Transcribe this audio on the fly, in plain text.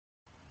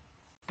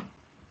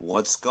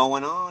What's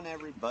going on,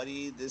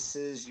 everybody? This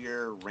is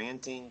your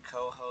ranting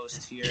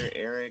co-host here,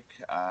 Eric.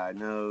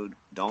 No,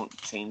 don't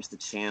change the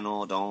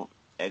channel. Don't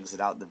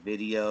exit out the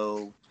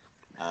video.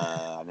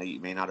 I know you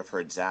may not have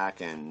heard Zach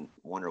and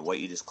wonder what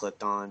you just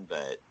clicked on,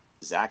 but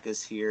Zach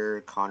is here.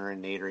 Connor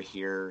and Nate are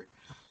here.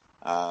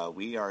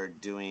 We are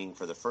doing,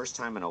 for the first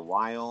time in a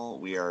while,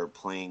 we are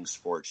playing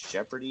Sports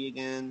Jeopardy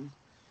again.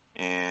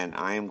 And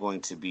I am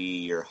going to be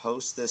your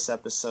host this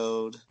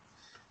episode.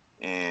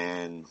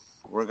 And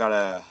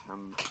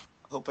I'm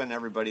hoping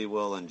everybody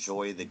will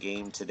enjoy the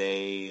game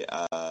today.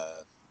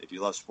 If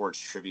you love sports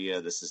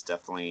trivia, this is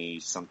definitely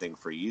something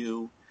for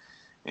you.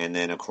 And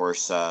then, of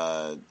course,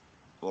 what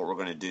we're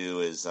going to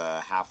do is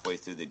halfway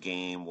through the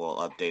game, we'll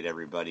update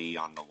everybody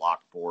on the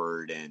lock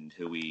board and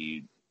who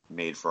we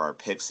made for our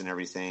picks and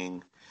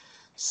everything.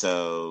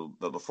 So,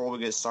 but before we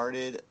get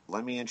started,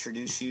 let me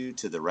introduce you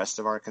to the rest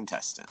of our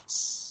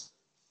contestants.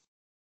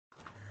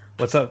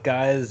 What's up,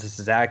 guys? This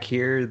is Zach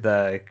here,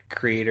 the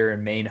creator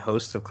and main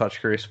host of Clutch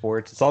Career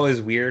Sports. It's always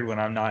weird when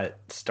I'm not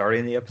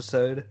starting the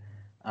episode.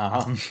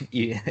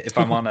 If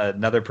I'm on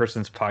another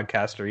person's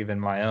podcast or even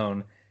my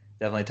own,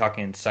 definitely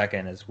talking in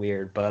second is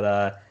weird.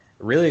 But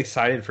really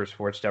excited for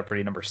Sports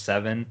Jeopardy number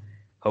 7.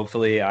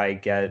 Hopefully I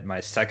get my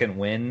second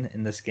win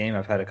in this game.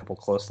 I've had a couple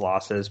close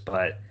losses,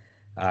 but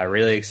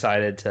really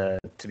excited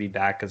to be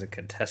back as a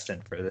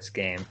contestant for this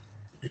game.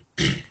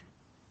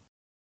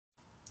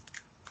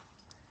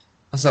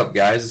 What's up,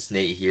 guys? It's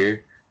Nate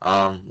here.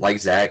 Like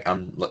Zach,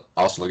 I'm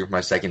also looking for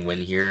my second win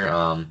here.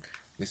 I'm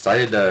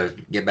excited to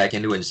get back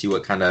into it and see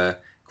what kind of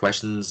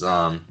questions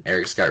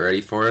Eric's got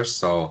ready for us.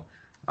 So,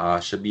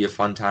 should be a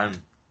fun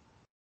time.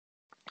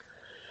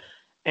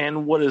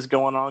 And what is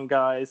going on,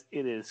 guys?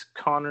 It is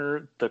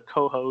Connor, the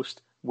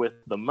co-host with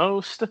the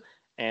most,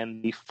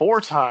 and the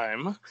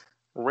 4-time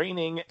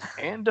reigning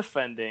and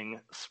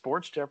defending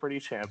Sports Jeopardy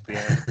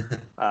champion.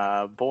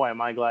 Boy, am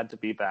I glad to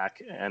be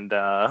back.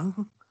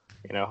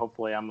 And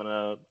hopefully I'm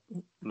gonna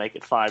make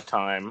it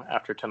 5-time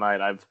after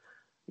tonight. I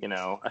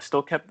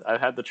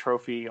had the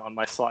trophy on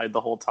my slide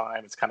the whole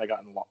time. It's kind of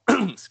gotten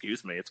It's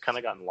kind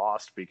of gotten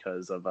lost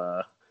because of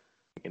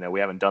we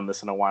haven't done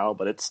this in a while,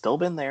 but it's still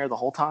been there the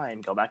whole time.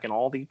 Go back in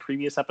all the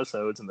previous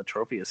episodes, and the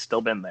trophy has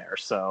still been there.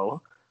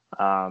 So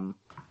I'm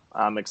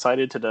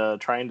excited to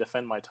try and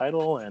defend my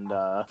title, and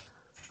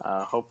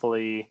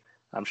hopefully,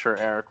 I'm sure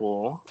Eric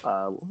will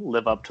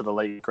live up to the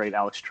late great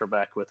Alex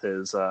Trebek with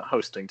his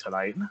hosting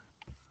tonight.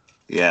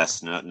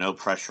 Yes, no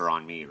pressure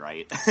on me,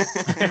 right?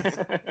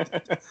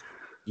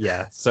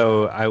 Yeah,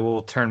 so I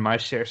will turn my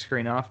share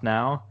screen off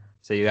now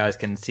so you guys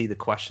can see the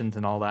questions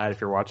and all that if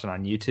you're watching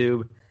on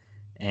YouTube.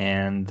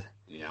 And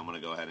yeah, I'm going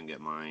to go ahead and get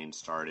mine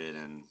started,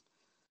 and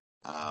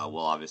we'll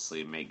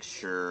obviously make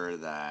sure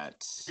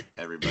that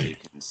everybody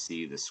can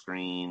see the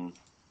screen.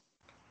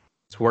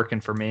 It's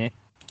working for me.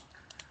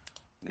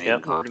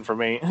 Yep, working for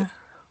me.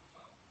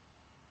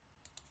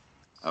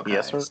 Okay,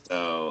 yes, sir.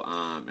 So,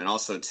 and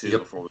also too,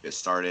 before we get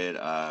started,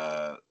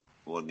 I'll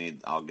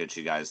get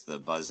you guys the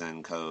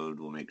buzz-in code.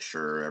 We'll make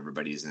sure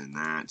everybody's in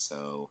that,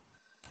 so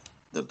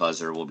the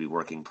buzzer will be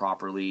working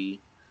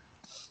properly.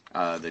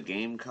 The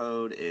game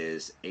code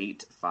is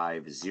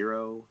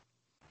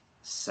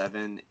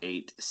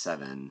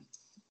 850787.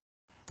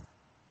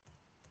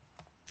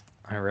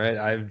 All right,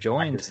 I've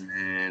joined.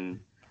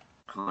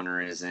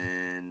 Connor is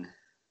in,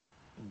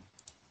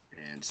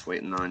 and just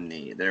waiting on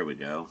Nate. There we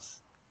go.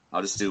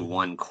 I'll just do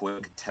one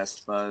quick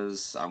test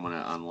buzz. I'm going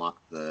to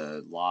unlock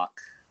the lock.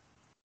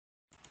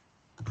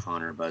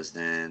 Connor buzzed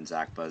in,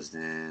 Zach buzzed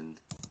in,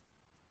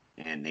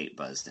 and Nate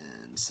buzzed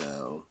in.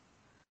 So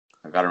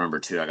I've got to remember,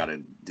 too, I got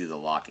to do the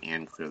lock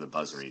and clear the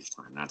buzzer each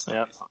time. That's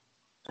going to be fun.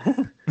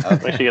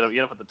 Okay. Make sure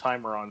you got to put the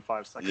timer on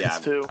 5 seconds,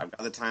 too. I've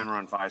got the timer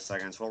on 5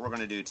 seconds. What we're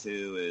going to do,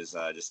 too, is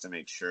just to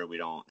make sure we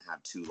don't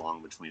have too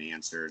long between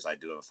answers, I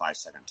do have a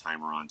 5-second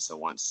timer on. So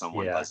once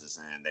someone buzzes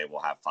in, they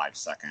will have 5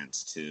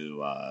 seconds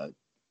to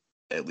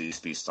at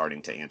least be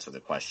starting to answer the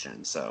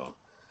question. So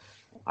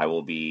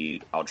I'll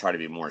try to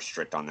be more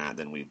strict on that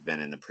than we've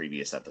been in the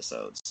previous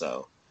episodes.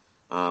 So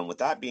with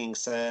that being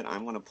said,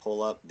 I'm going to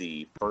pull up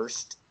the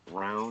first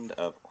round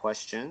of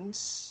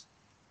questions,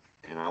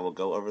 and I will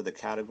go over the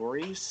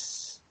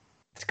categories.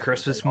 It's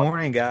Christmas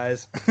morning,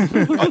 guys.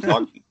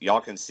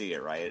 y'all can see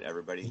it, right,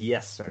 everybody?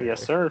 Yes, sir.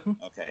 Yes, sir.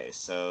 Okay,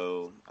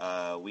 so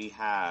we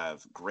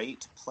have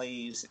great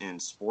plays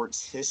in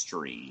sports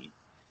history.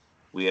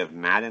 We have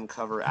Madden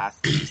cover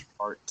athletes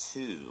part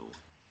 2.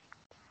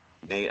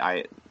 Nate,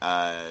 I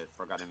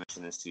forgot to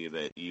mention this to you,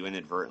 but you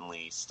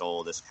inadvertently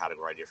stole this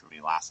category idea from me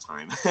last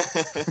time.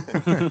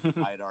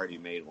 I had already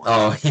made one.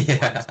 Oh,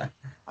 yeah. I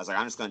was like,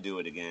 I'm just going to do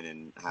it again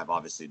and have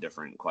obviously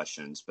different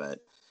questions. But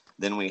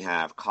then we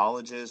have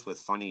colleges with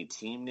funny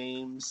team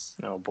names.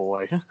 Oh,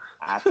 boy.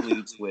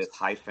 Athletes with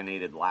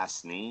hyphenated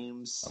last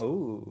names.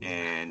 Oh.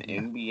 And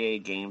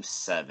NBA Game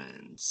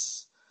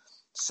 7s.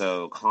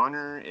 So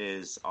Connor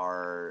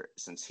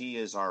since he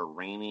is our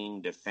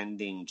reigning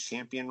defending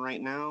champion right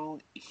now,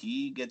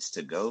 he gets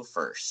to go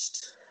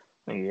first.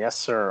 Yes,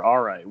 sir. All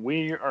right.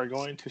 We are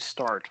going to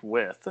start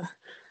with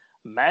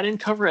Madden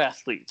cover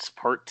athletes,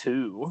 part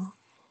 2.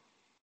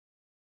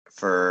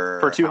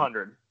 For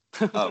 200.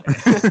 Okay.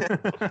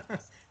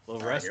 Little All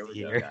right, rusty here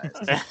we go, here. guys.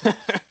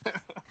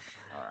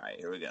 All right,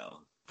 here we go.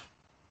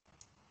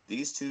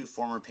 These two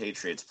former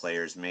Patriots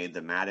players made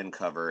the Madden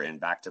cover in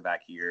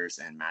back-to-back years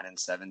in Madden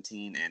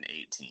 17 and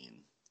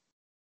 18.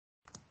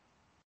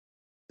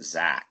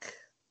 Zach.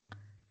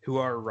 Who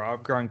are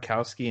Rob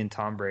Gronkowski and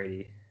Tom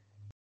Brady?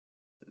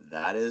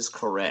 That is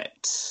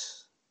correct.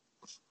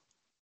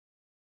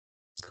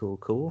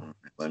 Cool.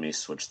 Let me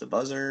switch the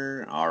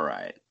buzzer. All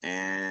right.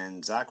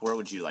 And Zach, where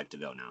would you like to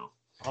go now?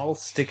 I'll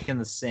stick in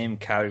the same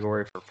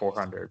category for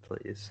 400,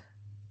 please.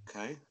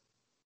 Okay.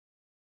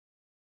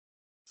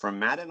 From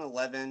Madden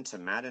 11 to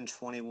Madden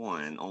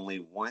 21, only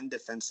one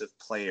defensive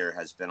player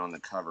has been on the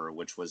cover,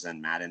 which was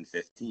in Madden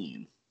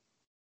 15.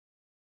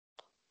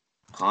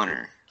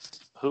 Connor.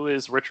 Who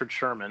is Richard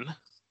Sherman?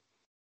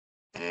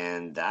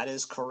 And that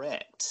is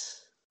correct.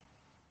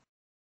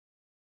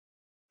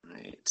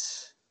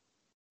 Right.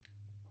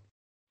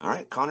 All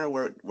right, Connor,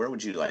 where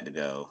would you like to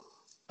go?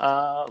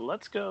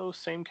 Let's go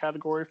same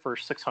category for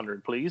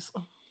 600, please.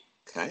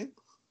 Okay.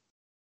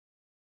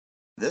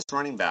 This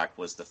running back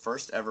was the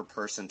first ever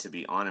person to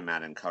be on a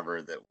Madden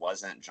cover that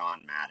wasn't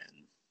John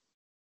Madden.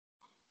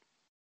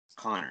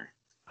 Connor.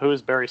 Who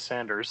is Barry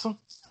Sanders?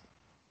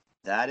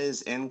 That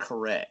is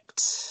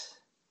incorrect.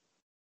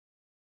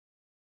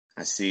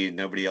 I see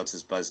nobody else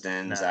is buzzed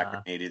in. Nah. Zach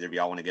or Nate, either of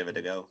y'all want to give it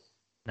a go?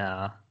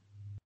 Nah.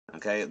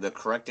 Okay, the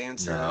correct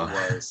answer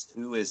was,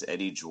 who is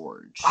Eddie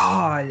George?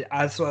 Oh,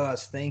 that's what I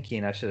was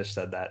thinking. I should have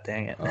said that.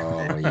 Dang it.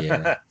 Oh,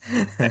 yeah.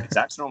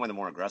 Zach's normally the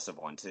more aggressive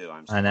one, too.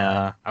 I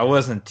know. I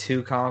wasn't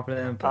too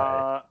confident,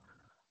 but...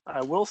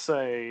 I will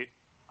say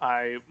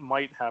I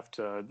might have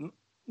to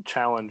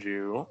challenge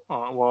you.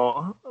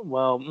 I'm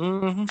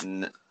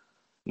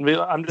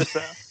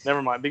just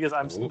never mind because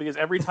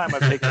every time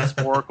I've taken a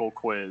historical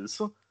quiz,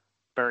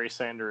 Barry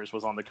Sanders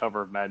was on the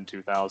cover of Madden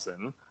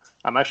 2000.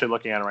 I'm actually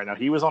looking at it right now.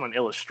 He was on an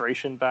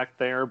illustration back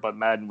there, but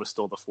Madden was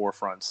still the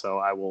forefront. So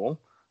I will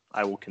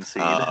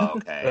concede. Oh,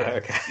 okay.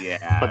 Okay.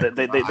 Yeah. But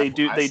they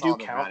do saw the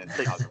count. Madden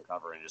 2000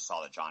 cover and just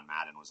saw that John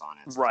Madden was on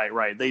it.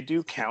 Right. They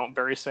do count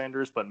Barry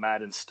Sanders, but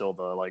Madden's still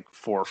the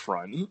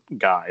forefront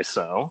guy.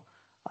 So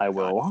I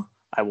will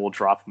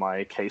drop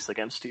my case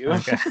against you.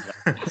 Okay.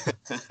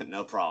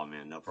 No problem,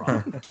 man. No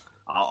problem.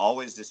 I'll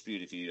always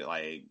dispute if you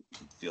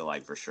feel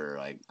like for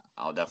sure.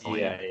 I'll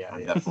definitely.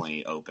 I'm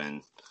definitely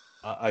open.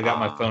 I got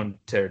my phone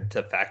to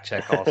fact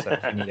check also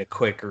if you need a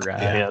quick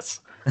Yes.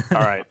 All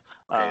right.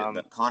 Okay,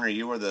 but Connor,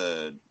 you were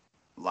the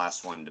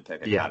last one to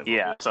pick a category.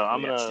 Yeah, so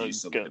I'm going going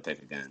to go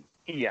pick again.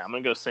 Yeah, I'm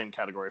going to go same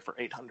category for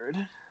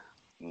 800.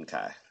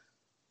 Okay.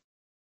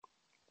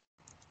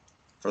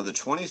 For the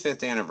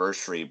 25th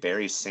anniversary,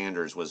 Barry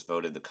Sanders was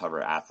voted the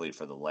cover athlete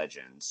for the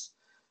Legends.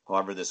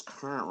 However, this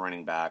current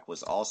running back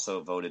was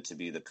also voted to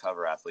be the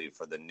cover athlete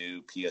for the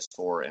new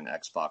PS4 and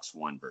Xbox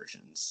One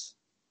versions.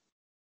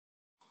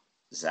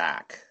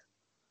 Zach.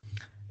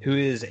 Who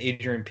is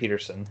Adrian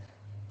Peterson?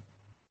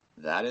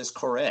 That is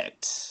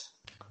correct.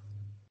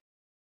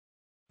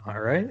 All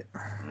right.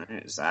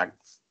 Zach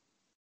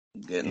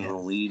getting the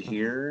lead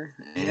here.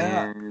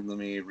 And let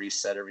me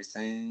reset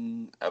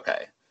everything.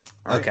 Okay.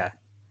 All right. Okay.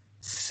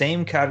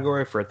 Same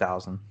category for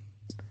 1,000.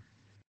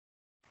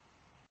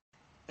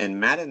 In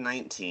Madden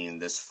 19,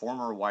 this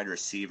former wide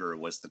receiver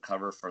was the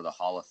cover for the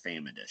Hall of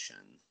Fame edition.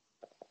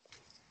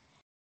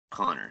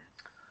 Connor.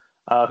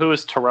 Who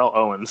is Terrell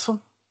Owens?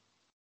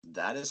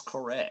 That is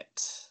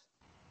correct.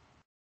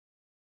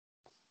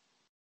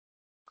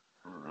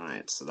 All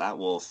right, so that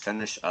will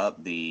finish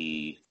up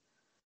the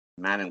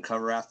Madden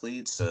cover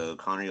athletes. So,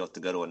 Connor, you'll have to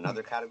go to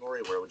another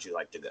category. Where would you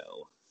like to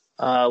go?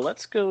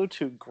 Let's go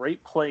to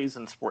great plays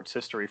in sports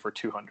history for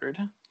 200.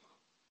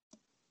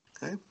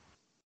 Okay.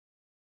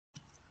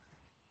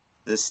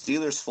 The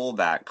Steelers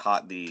fullback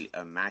caught the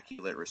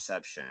immaculate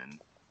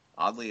reception.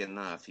 Oddly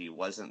enough, he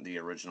wasn't the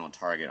original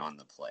target on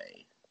the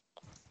play.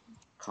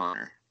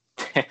 Connor.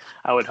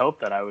 I would hope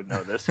that I would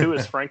know this. Who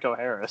is Franco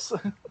Harris?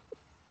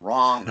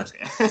 Wrong. That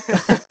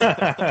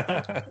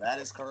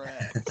is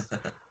correct.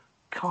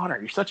 Connor,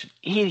 you're such an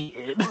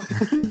idiot.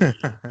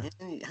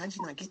 How'd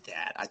you not get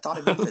that? I thought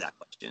I knew that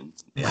question.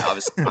 Yeah,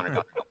 obviously Connor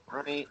got that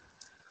right.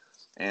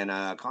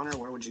 And Connor,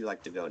 where would you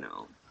like to go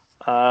now?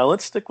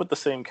 Let's stick with the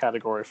same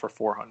category for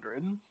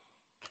 400.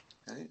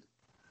 Okay.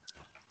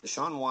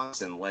 Deshaun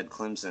Watson led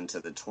Clemson to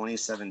the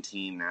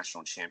 2017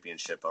 National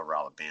Championship over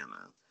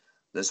Alabama.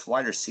 This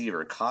wide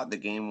receiver caught the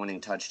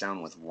game-winning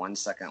touchdown with 1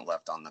 second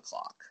left on the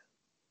clock.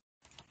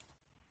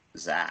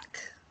 Zach.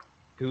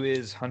 Who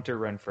is Hunter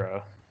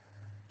Renfrow?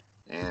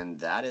 And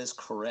that is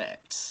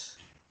correct.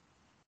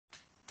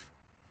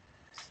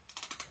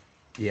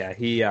 Yeah,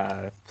 he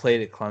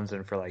played at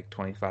Clemson for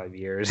 25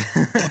 years.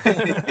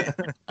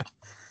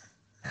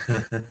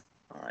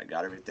 All right,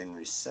 got everything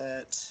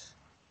reset.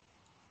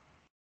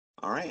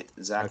 All right,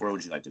 Zach, where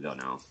would you like to go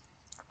now?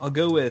 I'll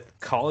go with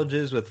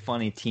colleges with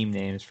funny team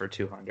names for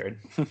 200.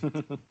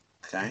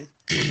 Okay.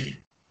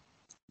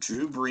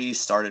 Drew Brees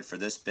started for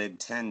this Big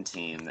Ten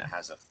team that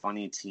has a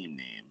funny team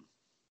name.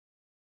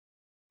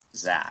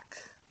 Zach.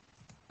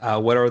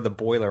 What are the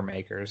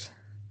Boilermakers?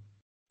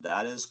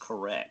 That is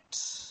correct.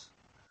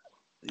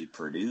 The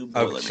Purdue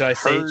Oh,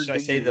 Boilermakers. should I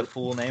say the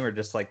full name or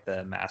just like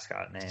the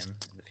mascot name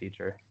in the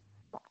future?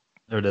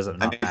 Or does it I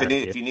not mean, matter?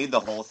 if you need the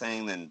whole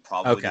thing, then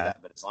probably do Okay.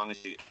 that. But as long as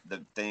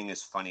the thing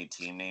is funny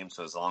team name,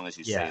 so as long as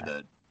you say Yeah.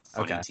 the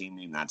funny Okay. team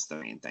name, that's the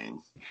main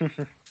thing.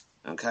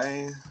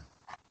 Okay.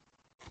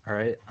 All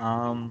right.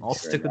 I'll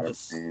stick with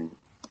this.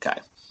 Okay.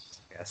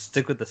 Yeah,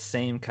 stick with the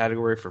same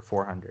category for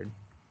 400.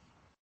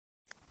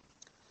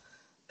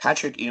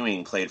 Patrick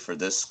Ewing played for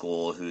this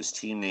school, whose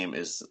team name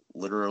is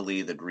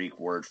literally the Greek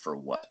word for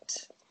what?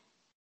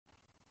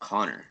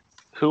 Connor.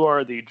 Who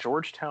are the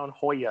Georgetown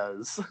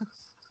Hoyas?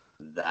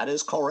 That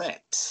is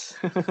correct.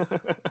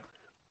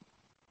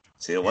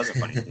 See, it was a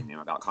funny team name.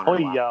 I got Connor.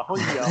 Hoya,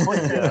 Hoya,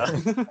 Hoya.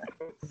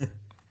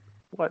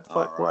 What?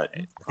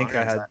 Right. I think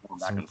I had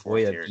some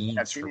Hoya beans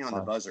I've seen for you on the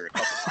fun. buzzer a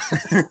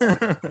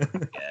couple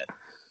times. Yeah.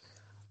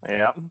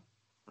 Yeah.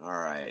 All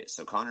right.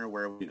 So, Connor,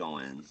 where are we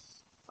going?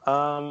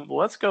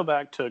 Let's go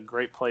back to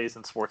great plays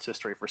in sports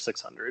history for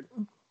 600.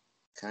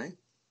 Okay.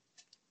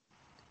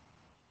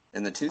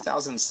 In the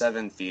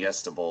 2007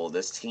 Fiesta Bowl,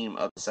 this team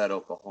upset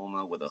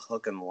Oklahoma with a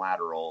hook and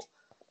lateral,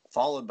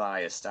 followed by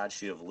a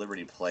Statue of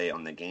Liberty play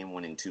on the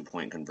game-winning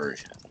two-point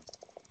conversion.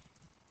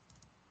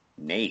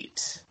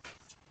 Nate.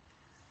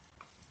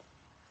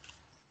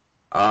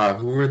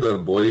 Who were the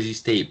Boise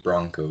State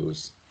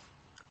Broncos?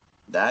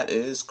 That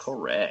is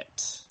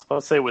correct.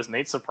 Let's say, was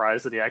Nate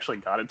surprised that he actually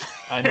got it?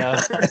 I know.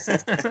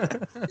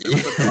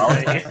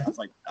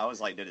 I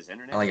was like, did his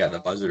internet? I only got the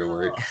buzzer to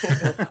work.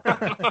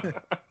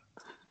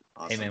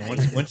 Hey Awesome. man,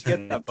 once you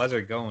get that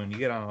buzzer going, you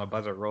get on a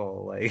buzzer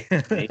roll. Like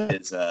Nate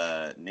is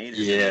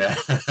Yeah.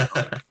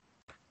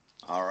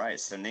 All right,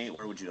 so Nate,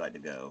 where would you like to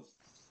go?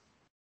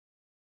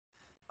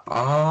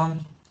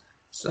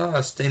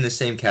 So stay in the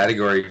same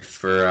category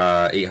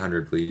for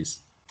 800, please.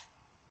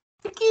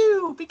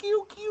 Pew,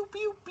 pew, pew,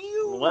 pew,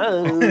 pew.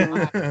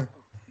 Whoa.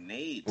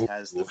 Nate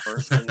has the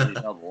first daily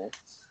double,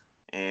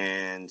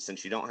 and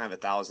since you don't have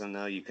 1,000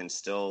 though, you can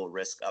still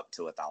risk up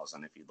to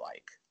 1,000 if you'd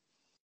like.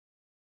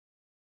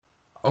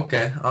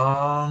 Okay.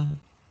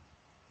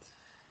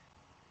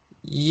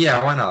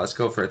 Yeah, why not? Let's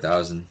go for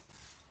 1,000.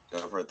 Go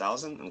for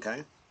 1,000,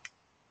 okay.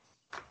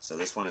 So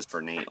this one is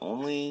for Nate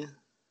only.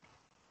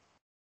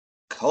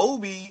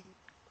 Kobe,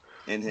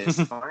 in his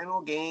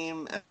final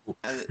game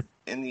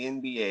in the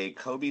NBA,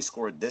 Kobe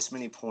scored this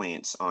many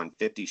points on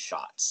 50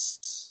 shots.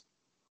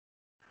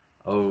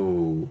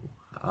 Oh,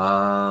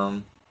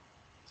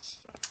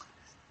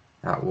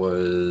 that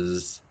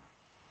was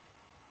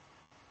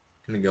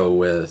gonna go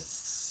with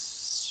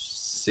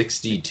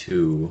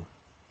 62.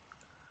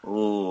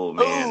 Oh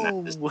man,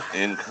 that is Oh.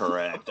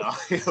 incorrect. Oh,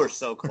 you were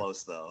so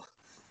close though.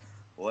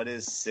 What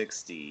is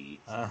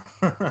 60?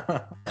 That's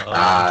why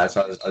I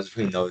was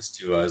between those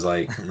two. I was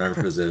like, remember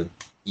if it was a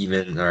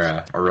even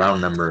or a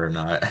round number or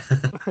not.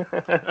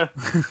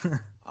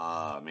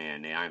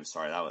 Man, Nate, I'm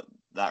sorry.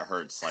 That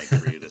hurts like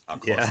for you to how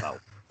close Yeah. that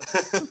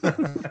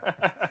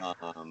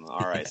was. All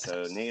right,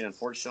 so Nate,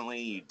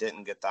 unfortunately, you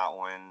didn't get that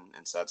one,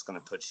 and so that's going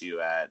to put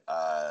you at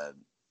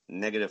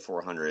negative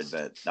 400.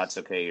 But that's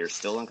okay. You're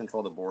still in control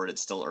of the board.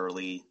 It's still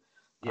early.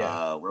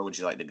 Yeah. Where would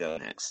you like to go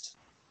next?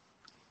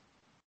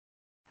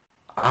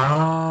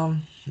 All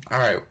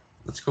right,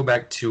 let's go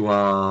back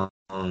to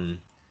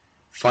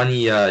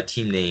funny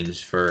team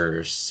names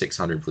for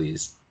 600,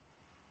 please.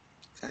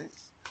 Okay.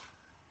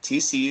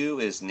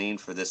 TCU is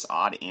named for this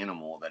odd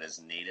animal that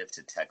is native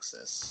to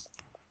Texas.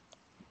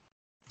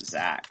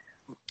 Zach.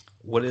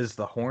 What is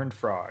the horned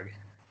frog?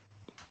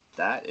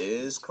 That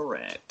is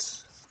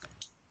correct.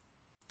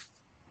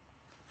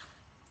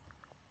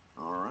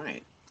 All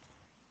right.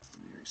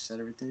 Let me reset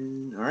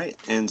everything. All right.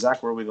 And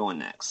Zach, where are we going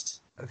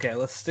next? Okay,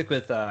 let's stick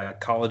with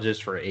colleges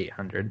for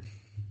 800.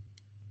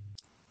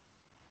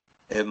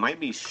 It might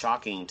be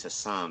shocking to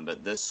some,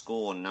 but this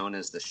school, known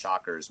as the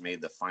Shockers,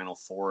 made the Final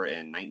Four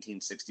in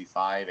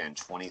 1965 and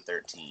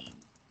 2013.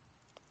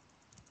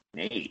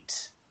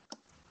 Nate.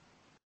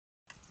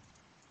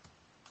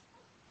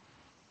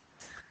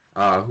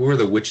 Who are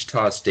the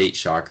Wichita State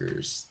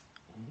Shockers?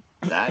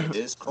 That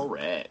is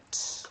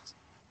correct.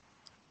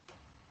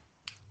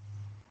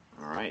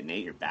 All right,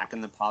 Nate, you're back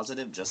in the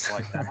positive just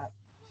like that.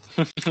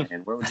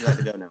 And where would you like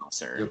to go now,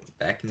 sir? Yep,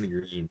 back in the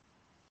green.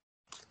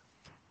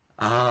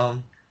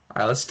 All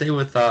right, let's stay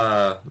with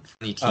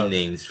funny team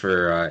names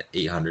for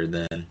 800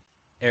 then.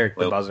 Eric,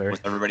 the Wait, buzzer.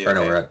 was everybody Or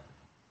no, okay?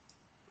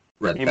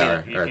 we're at You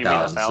or mean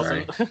 1,000.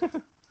 Sorry.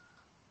 1,000?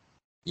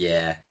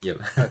 Yeah.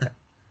 Yep.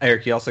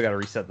 Eric, you also got to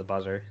reset the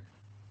buzzer.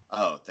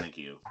 Oh, thank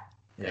you.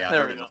 Yeah, I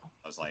There heard we it. go.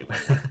 I was like, wait,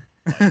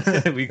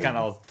 what? We kind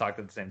of all talked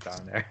at the same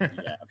time there.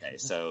 Yeah, okay.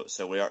 So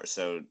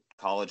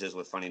colleges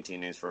with funny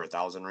team names for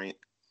 1,000, right?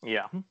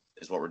 Yeah.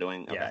 Is what we're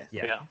doing? Okay.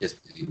 Yeah. Yes,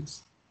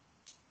 please.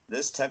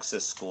 This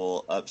Texas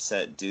school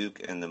upset Duke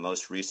in the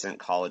most recent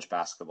college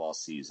basketball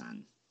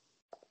season.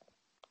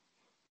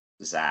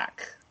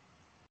 Zach.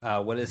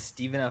 What is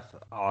Stephen F.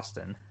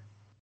 Austin?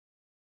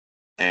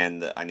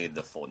 And I need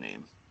the full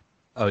name.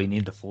 Oh, you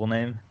need the full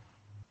name?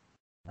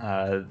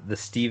 The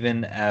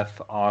Stephen F.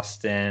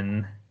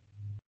 Austin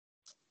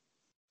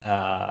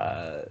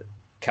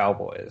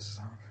Cowboys.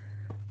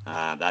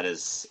 That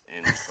is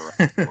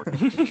incorrect.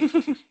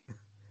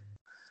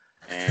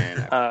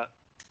 And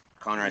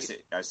Connor,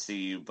 I see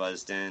you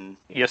buzzed in.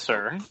 Yes,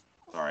 sir.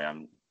 Sorry,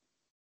 I'm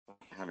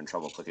having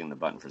trouble clicking the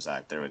button for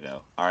Zach. There we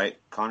go. All right,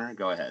 Connor,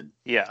 go ahead.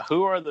 Yeah,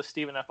 who are the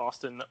Stephen F.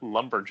 Austin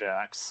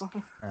Lumberjacks?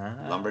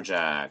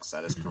 Lumberjacks,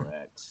 that is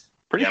correct.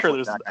 I'm pretty sure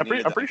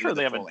they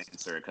they have an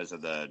answer because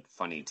of the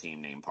funny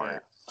team name part. Yeah.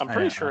 I'm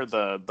pretty sure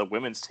the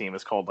women's team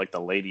is called like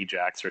the Lady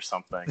Jacks or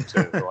something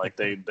too. Like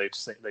they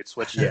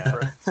switched it.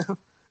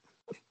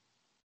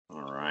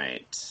 All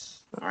right.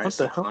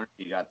 So Connor,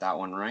 you got that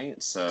one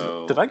right.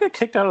 So did I get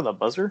kicked out of the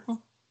buzzer?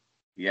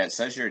 Yeah, it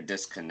says you're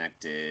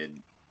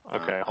disconnected.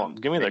 Okay, hold on.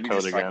 Give me the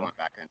code again. Going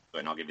back into it,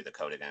 and I'll give you the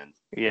code again.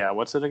 Yeah,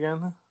 what's it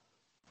again?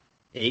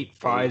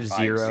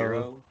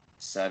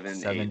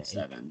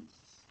 850-787.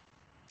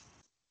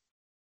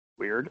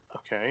 Weird.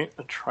 Okay,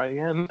 try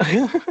again.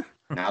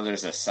 Now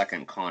there's a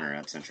second Connor.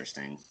 That's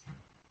interesting.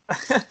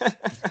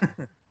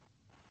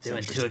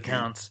 Doing 2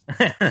 accounts.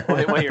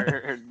 wait,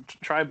 here,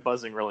 try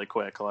buzzing really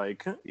quick.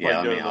 Like,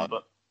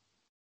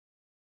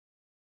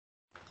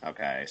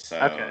 okay,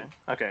 so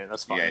okay,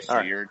 that's fine. Yeah, so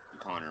your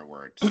Connor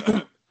worked.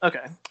 So.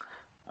 Okay.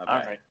 All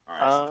right.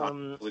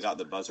 So we got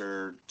the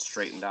buzzer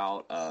straightened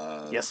out.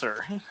 Yes,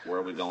 sir. Where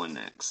are we going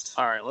next?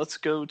 All right, let's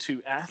go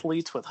to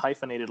athletes with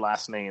hyphenated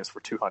last names for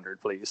 200,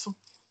 please. All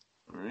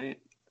right.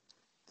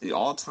 The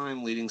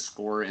all-time leading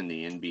scorer in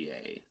the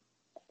NBA,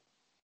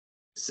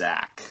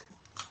 Zach.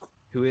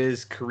 Who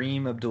is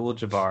Kareem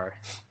Abdul-Jabbar?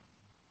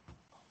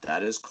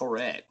 That is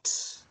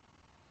correct.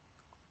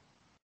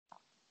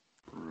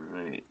 All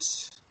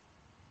right.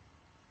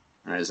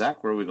 All right,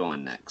 Zach, where are we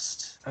going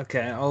next?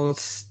 Okay, I'll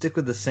stick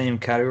with the same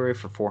category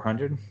for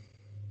 400.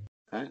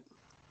 Okay.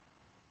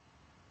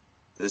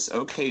 This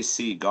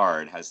OKC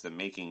guard has the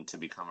making to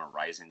become a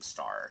rising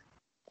star.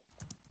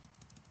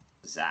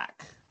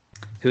 Zach.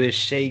 Who is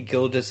Shai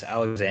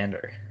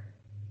Gilgeous-Alexander?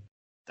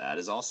 That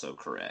is also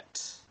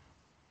correct.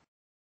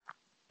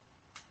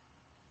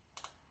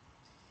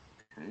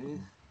 Okay.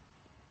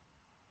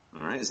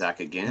 All right, Zach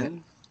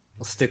again.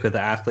 We'll stick with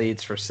the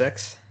athletes for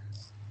 6.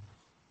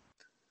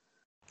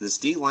 This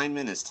D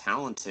lineman is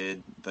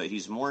talented, but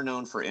he's more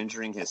known for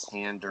injuring his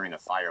hand during a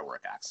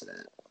firework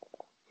accident.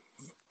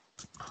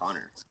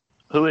 Connor.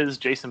 Who is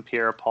Jason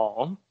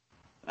Pierre-Paul?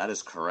 That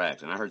is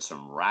correct, and I heard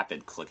some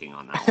rapid clicking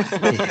on that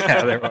one.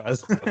 Yeah, there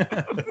was.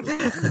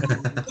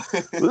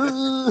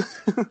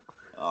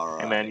 All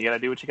right. Hey, man, you got to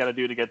do what you got to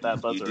do to get that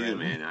buzzer in. You do,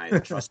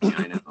 man. Trust me,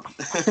 I know.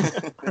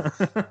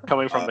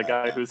 Coming from the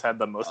guy who's had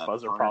the most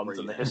buzzer Connor, problems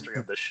in the history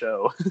of this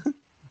show.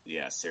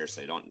 Yeah,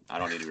 seriously, I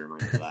don't need to be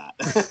reminded of that.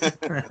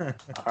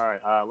 All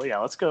right, yeah,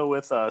 let's go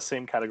with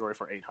same category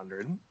for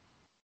 800.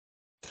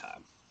 Okay.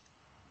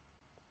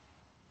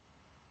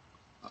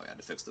 Oh, I had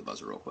to fix the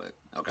buzzer real quick.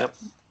 Okay. Yep.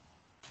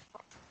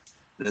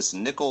 This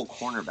nickel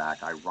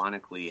cornerback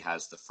ironically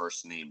has the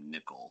first name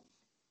Nickel.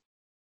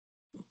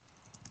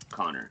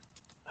 Connor.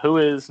 Who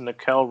is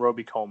Nickel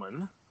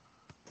Roby-Coleman?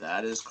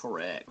 That is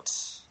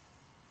correct.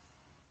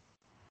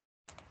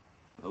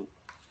 Oh.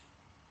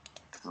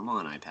 Come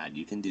on, iPad.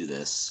 You can do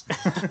this.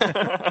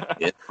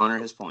 Get Connor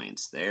his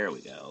points. There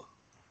we go.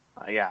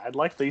 Yeah, I'd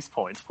like these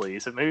points,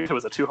 please. If maybe if it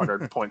was a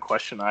 200-point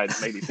question, I'd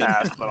maybe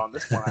pass, but on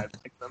this one, I'd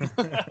like them.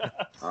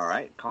 All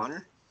right,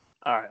 Connor.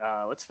 All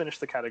right, let's finish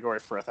the category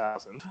for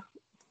 1,000.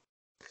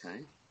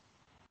 Okay.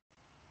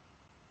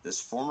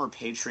 This former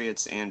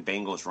Patriots and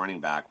Bengals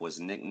running back was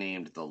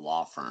nicknamed the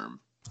Law Firm.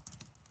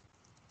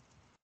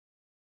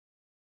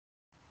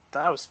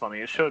 That was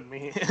funny. It showed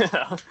me, and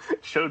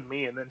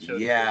then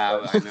showed.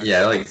 Yeah, I know.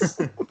 Yeah, like it's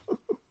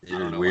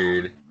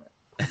weird.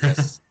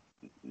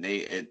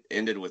 Nate. It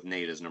ended with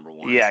Nate as number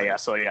 1. Yeah.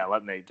 So yeah,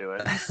 let Nate do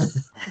it.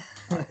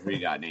 We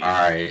got Nate.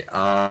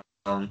 All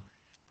right.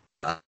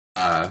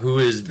 Who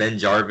is Ben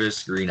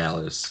Jarvis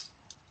Green-Ellis?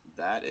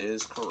 That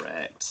is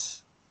correct.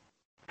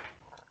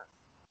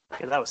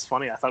 Yeah, that was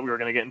funny. I thought we were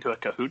going to get into a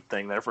Kahoot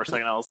thing there for a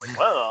second. I was like,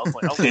 well,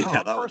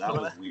 yeah, that was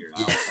weird.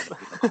 I was trying to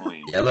pick a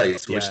coin. Yeah, like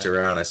switched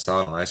around. I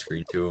saw it on my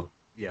screen too.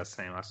 Yeah,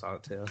 same. I saw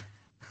it too.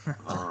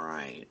 All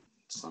right.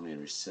 So let me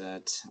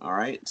reset. All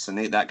right. So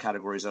Nate, that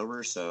category's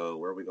over. So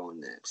where are we going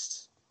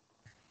next?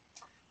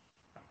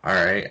 All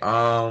right.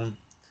 Why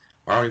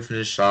don't we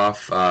finish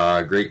off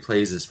great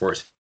plays in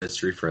sports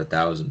history for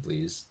 1,000,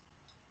 please?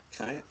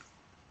 Okay.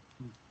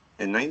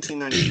 In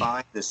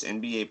 1995, this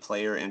NBA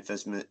player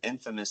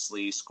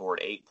infamously scored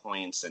 8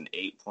 points in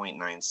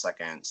 8.9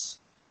 seconds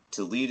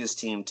to lead his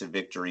team to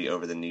victory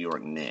over the New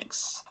York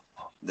Knicks.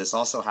 This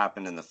also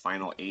happened in the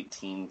final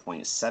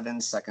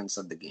 18.7 seconds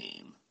of the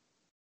game.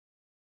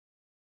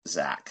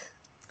 Zach.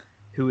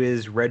 Who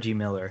is Reggie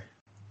Miller?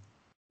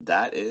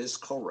 That is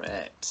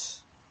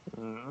correct.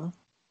 Would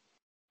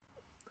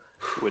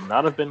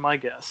not have been my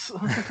guess.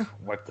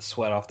 Wipe the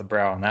sweat off the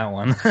brow on that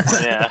one.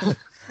 Yeah.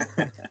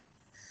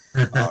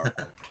 All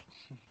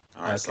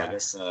All right, so I Okay.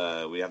 guess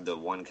we have the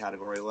one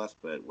category left,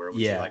 but where would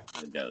you Yeah. like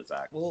to go,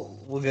 Zach?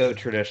 We'll go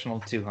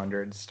traditional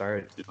 200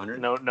 start. 200?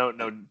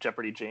 No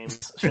Jeopardy James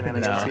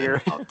shenanigans No.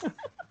 here.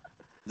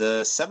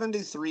 The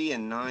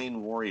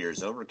 73-9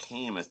 Warriors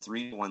overcame a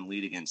 3-1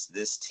 lead against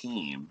this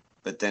team,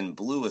 but then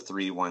blew a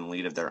 3-1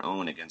 lead of their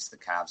own against the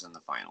Cavs in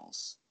the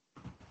finals.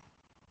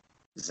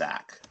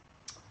 Zach.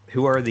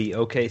 Who are the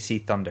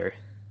OKC Thunder?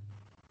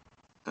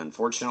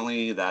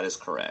 Unfortunately, that is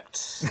correct.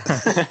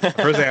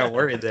 First, I got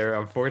worried there.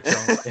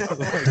 Unfortunately,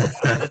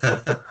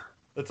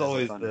 that's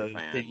always Thunder the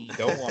fan. thing you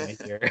don't want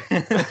to hear.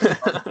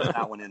 I'll put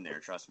that one in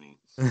there, trust me.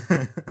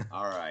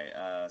 All right,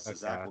 so Okay.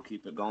 Zach, we'll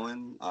keep it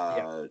going.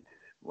 Yeah.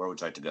 Where would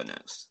you like to go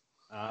next?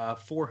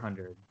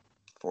 400.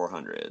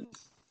 400.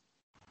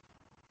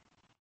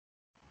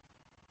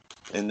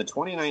 In the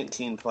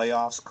 2019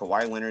 playoffs,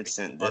 Kawhi Leonard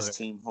sent this Buzzer.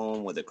 team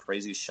home with a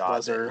crazy shot that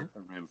Buzzer. hit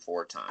the rim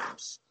 4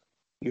 times.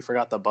 You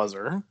forgot the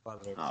buzzer.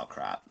 Oh,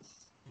 crap.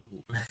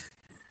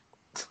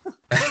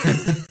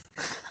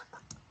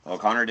 Well,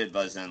 Connor did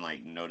buzz in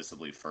like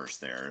noticeably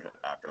first there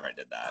after I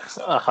did that.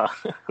 So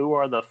Who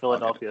are the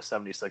Philadelphia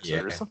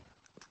 76ers?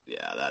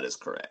 yeah, that is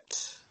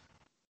correct.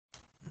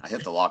 I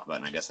hit the lock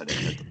button. I guess I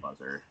didn't hit the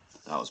buzzer.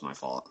 That was my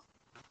fault.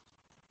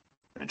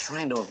 I'm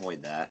trying to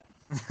avoid that.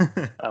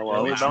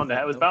 Well, it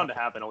was bound to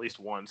happen at least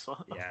once.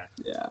 Yeah.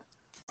 Yeah.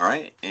 All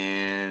right,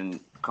 and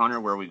Connor,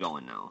 where are we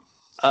going now?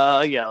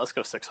 Yeah, let's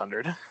go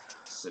 600.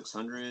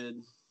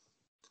 600.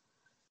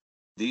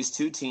 These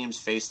two teams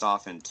faced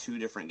off in 2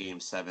 different Game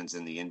 7s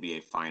in the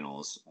NBA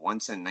Finals,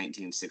 once in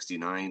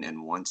 1969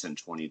 and once in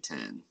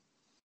 2010.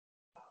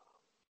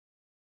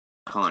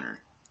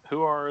 Connor.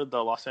 Who are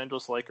the Los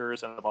Angeles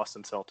Lakers and the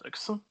Boston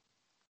Celtics?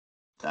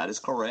 That is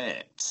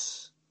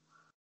correct.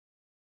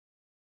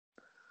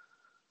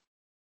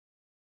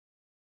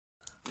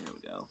 There we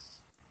go.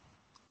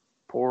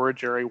 Poor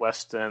Jerry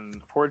West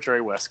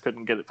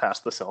couldn't get it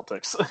past the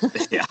Celtics.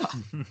 Yeah.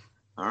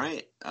 All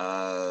right.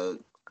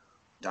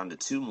 Down to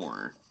 2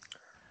 more.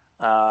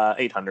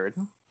 800.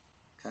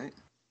 Okay.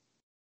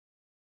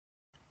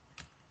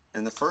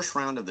 In the first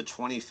round of the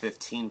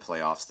 2015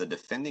 playoffs, the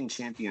defending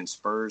champion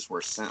Spurs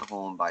were sent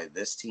home by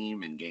this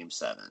team in Game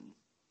 7.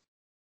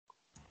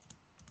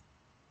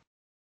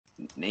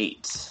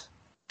 Nate.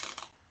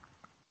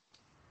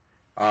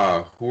 Who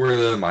are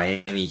the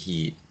Miami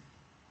Heat?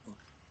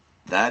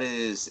 That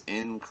is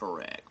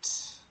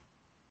incorrect.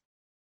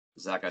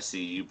 Zach, I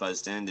see you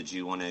buzzed in. Did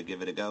you want to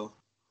give it a go?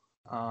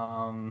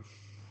 No,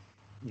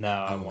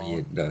 I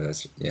won't.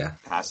 Yeah.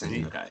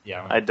 Passing? Okay.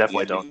 Yeah, I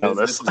definitely don't know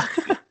this.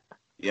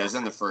 Yeah, it was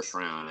in the first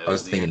round. I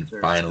was the thinking answer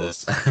is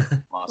finals.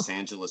 the Los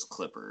Angeles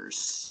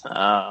Clippers.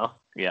 Oh,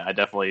 yeah, I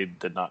definitely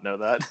did not know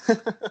that.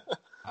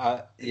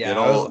 Yeah, Good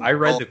old- I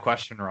read the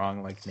question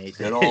wrong, like Nate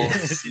did. Good old It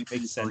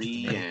makes sense to CP3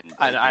 me. and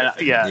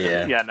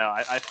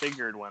I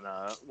figured when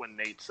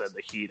Nate said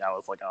the Heat, I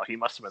was like, oh, he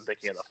must have been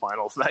thinking of the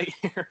finals that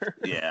year.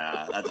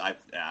 Yeah, I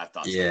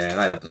thought so. Yeah, and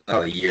I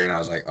thought a year, and I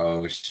was like,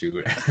 oh,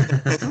 shoot.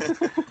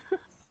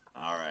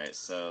 All right,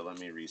 so let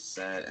me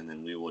reset, and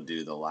then we will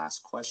do the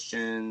last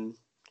question.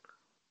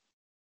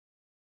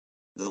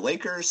 The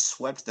Lakers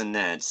swept the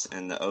Nets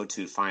in the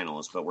 0-2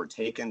 finals, but were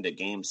taken to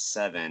Game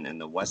 7 in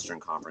the Western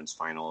Conference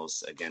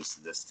Finals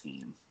against this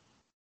team.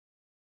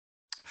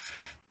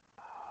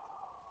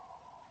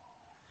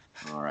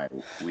 All right,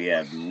 we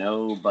have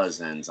no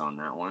buzz-ins on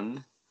that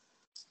one.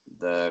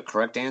 The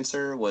correct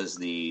answer was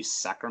the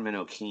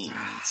Sacramento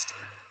Kings.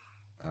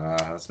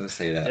 I was going to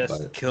say that,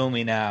 Just but kill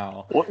me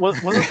now.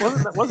 Wasn't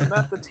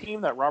that the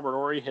team that Robert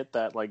Horry hit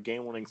that like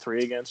game-winning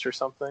 3 against or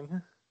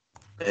something?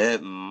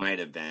 It might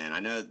have been. I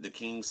know the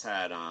Kings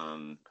had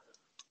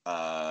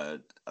I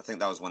think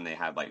that was when they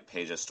had like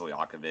Peja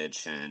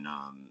Stojakovic and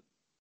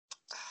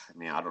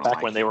I don't know.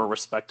 Back when they were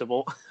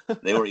respectable.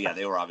 They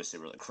were obviously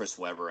really. Chris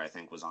Webber, I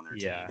think, was on their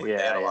Yeah. team. They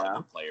had a lot Yeah. of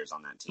good players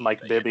on that team. Mike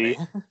but Bibby.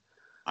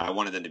 I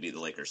wanted them to beat the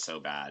Lakers so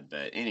bad,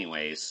 but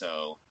anyway,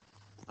 so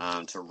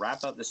to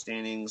wrap up the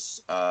standings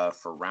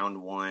for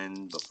round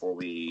 1 before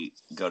we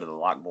go to the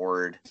lock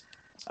board.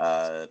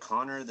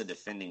 Connor, the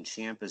defending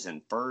champ, is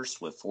in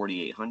first with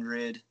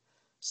 4,800.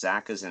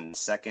 Zach is in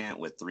second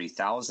with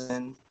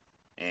 3,000.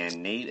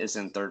 And Nate is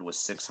in third with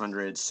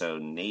 600. So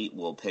Nate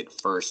will pick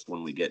first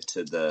when we get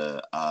to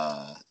the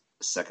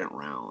second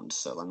round.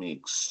 So let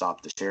me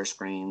stop the share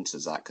screen so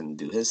Zach can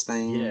do his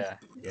thing.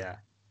 Yeah.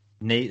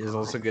 Nate is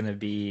also going to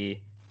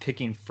be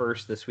picking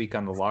first this week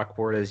on the lock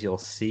board, as you'll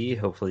see.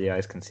 Hopefully you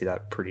guys can see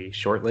that pretty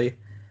shortly.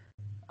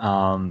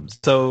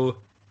 So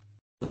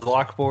the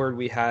lock board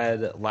we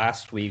had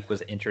last week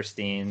was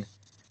interesting.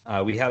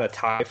 We had a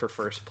tie for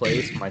first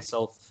place.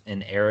 Myself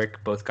and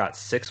Eric both got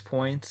 6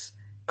 points.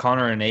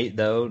 Connor and Nate,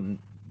 though,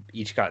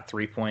 each got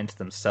 3 points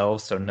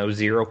themselves, so no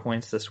 0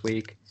 points this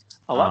week.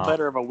 A lot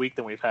better of a week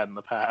than we've had in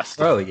the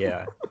past. Oh,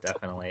 yeah,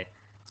 definitely.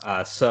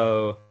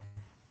 So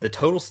the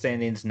total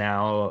standings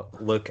now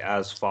look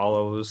as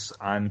follows.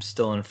 I'm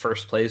still in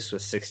first place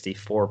with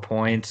 64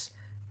 points.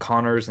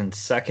 Connor's in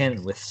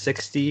second with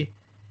 60.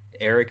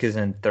 Eric is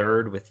in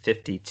third with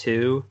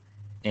 52.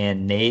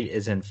 and Nate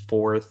is in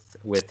fourth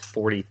with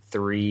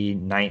 43,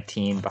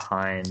 19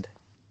 behind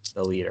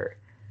the leader.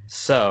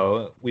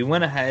 So we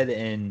went ahead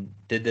and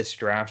did this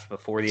draft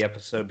before the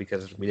episode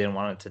because we didn't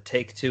want it to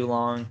take too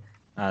long,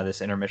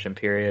 this intermission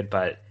period,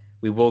 but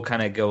we will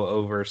kind of go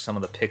over some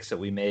of the picks that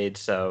we made.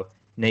 So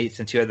Nate,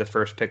 since you had the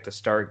first pick to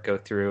start, go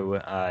through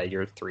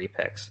your 3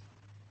 picks.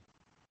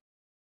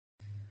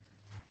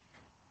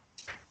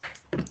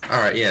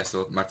 All right, yeah.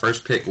 So my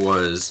first pick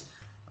was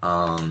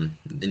the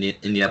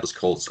Indianapolis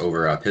Colts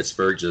over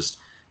Pittsburgh. Just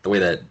the way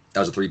that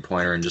was a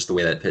 3-pointer, and just the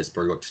way that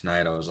Pittsburgh looked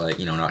tonight, I was like,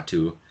 not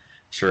too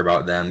sure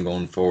about them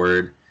going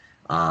forward.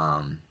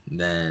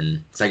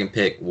 Then second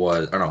pick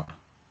was,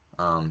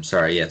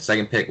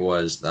 second pick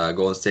was the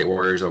Golden State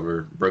Warriors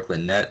over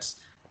Brooklyn Nets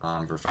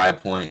for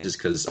 5 points, just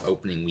because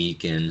opening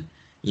week and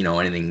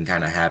anything can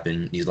kind of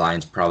happen. These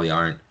lines probably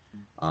aren't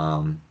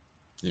gonna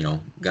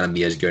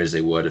be as good as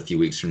they would a few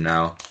weeks from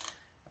now.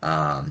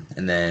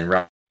 And then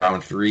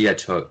round 3, I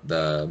took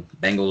the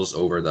Bengals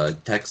over the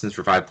Texans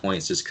for 5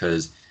 points, just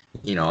because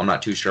I'm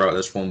not too sure about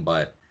this one,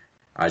 but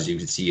as you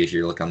can see, if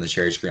you're looking on the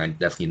share screen, I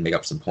definitely need to make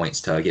up some points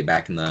to get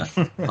back in the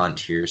hunt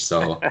here.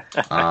 So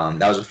that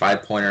was a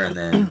 5-pointer, and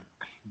then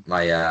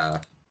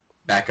my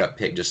backup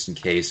pick, just in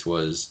case,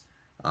 was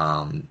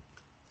I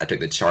took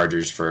the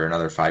Chargers for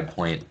another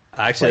 5-point.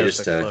 Actually,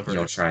 just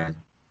to try and.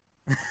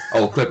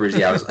 Oh, Clippers!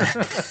 Yeah, I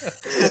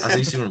was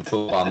used to doing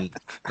football. I'm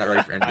not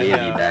ready for NBA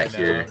to be back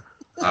here.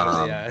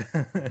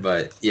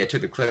 But yeah, I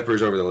took the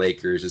Clippers over the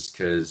Lakers just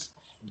because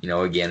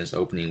again, it's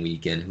opening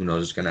weekend. Who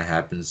knows what's going to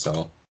happen?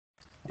 So.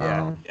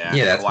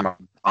 That's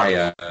my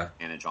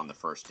advantage on the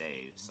first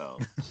day. So,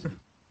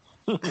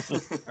 all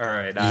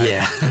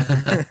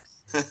right.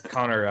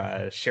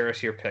 Connor, share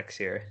us your picks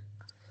here.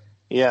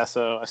 Yeah,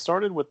 so I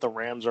started with the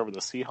Rams over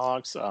the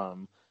Seahawks.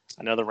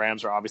 I know the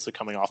Rams are obviously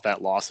coming off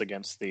that loss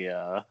against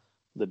the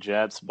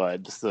Jets,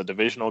 but this is a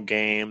divisional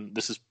game.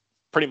 This is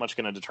pretty much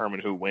going to determine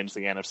who wins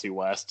the NFC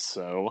West.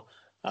 So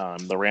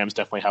the Rams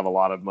definitely have a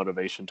lot of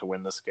motivation to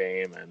win this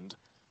game, and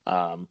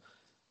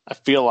I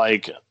feel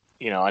like.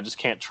 I just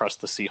can't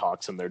trust the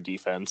Seahawks and their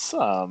defense.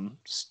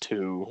 It's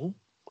too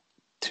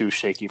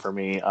shaky for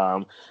me.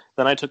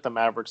 Then I took the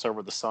Mavericks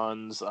over the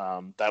Suns.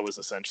 That was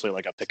essentially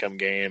like a pick'em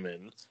game,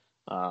 and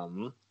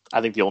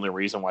I think the only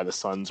reason why the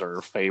Suns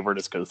are favored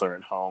is because they're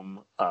at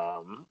home.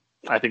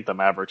 I think the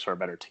Mavericks are a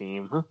better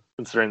team,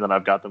 considering that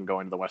I've got them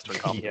going to the Western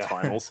Conference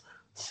Finals.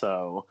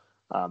 So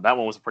that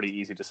one was a pretty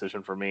easy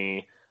decision for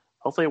me.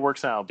 Hopefully it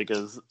works out,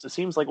 because it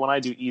seems like when I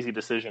do easy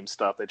decision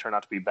stuff, they turn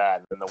out to be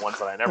bad. And the ones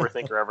that I never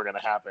think are ever going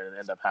to happen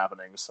end up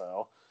happening.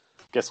 So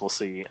guess we'll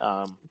see.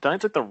 Then I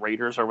took the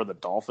Raiders over the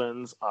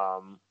Dolphins.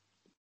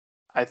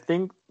 I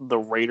think the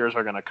Raiders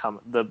are going to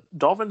come. The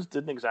Dolphins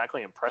didn't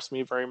exactly impress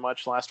me very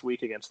much last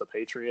week against the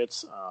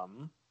Patriots.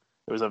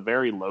 It was a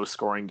very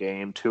low-scoring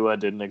game. Tua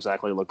didn't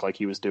exactly look like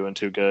he was doing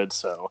too good.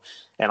 So,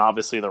 and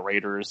obviously the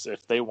Raiders,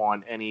 if they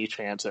want any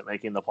chance at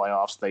making the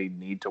playoffs, they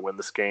need to win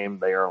this game.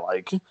 They are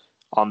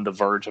on the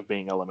verge of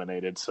being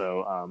eliminated.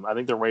 So I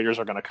think the Raiders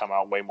are going to come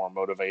out way more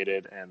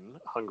motivated and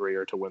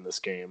hungrier to win this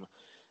game.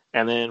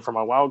 And then for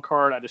my wild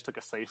card, I just took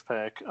a safe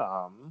pick.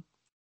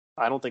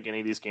 I don't think any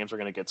of these games are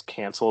going to get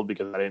canceled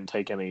because I didn't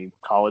take any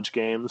college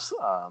games.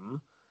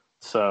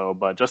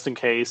 But just in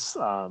case,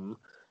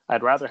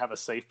 I'd rather have a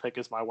safe pick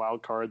as my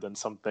wild card than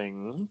some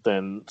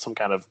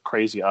kind of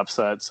crazy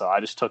upset. So I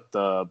just took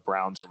the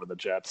Browns over the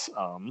Jets,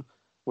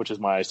 which is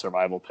my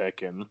survival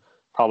pick, and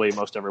probably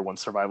most everyone's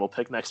survival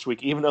pick next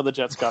week, even though the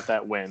Jets got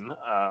that win.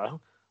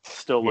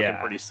 Still looking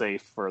pretty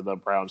safe for the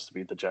Browns to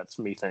beat the Jets,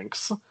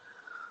 methinks.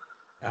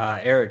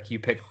 Eric, you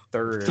picked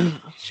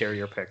third. Share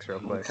your picks real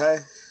quick. Okay.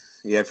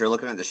 Yeah, if you're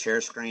looking at the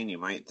share screen, you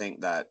might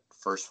think that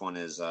first one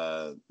is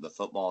the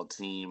football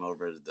team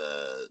over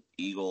the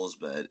Eagles,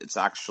 but it's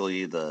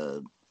actually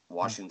the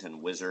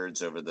Washington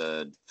Wizards over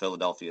the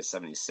Philadelphia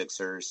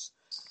 76ers.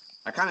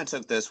 I kind of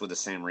took this with the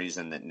same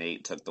reason that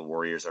Nate took the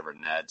Warriors over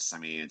Nets. I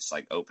mean, it's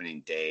like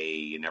opening day.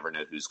 You never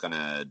know who's going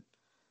to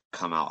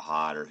come out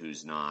hot or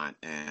who's not.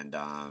 And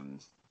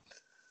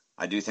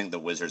I do think the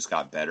Wizards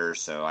got better,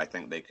 so I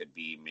think they could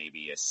be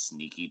maybe a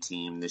sneaky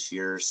team this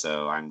year.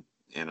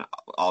 And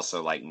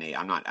also like Nate,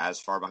 I'm not as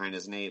far behind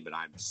as Nate, but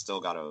I've still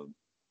got a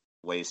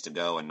ways to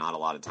go and not a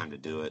lot of time to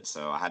do it.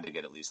 So I had to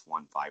get at least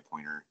one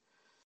 5-pointer,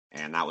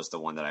 and that was the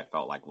one that I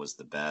felt like was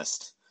the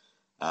best.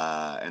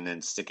 And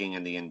then sticking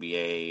in the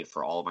NBA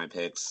for all of my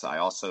picks, I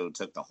also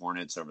took the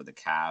Hornets over the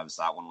Cavs.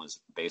 That one was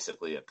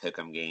basically a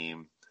pick'em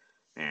game,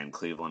 and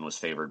Cleveland was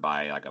favored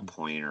by like a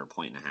point or a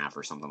point and a half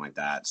or something like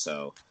that.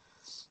 So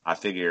I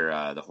figure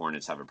the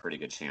Hornets have a pretty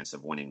good chance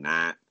of winning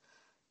that.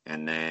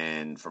 And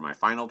then for my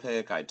final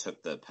pick, I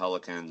took the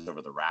Pelicans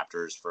over the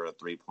Raptors for a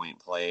 3-point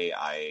play.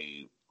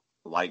 I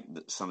like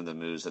some of the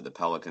moves that the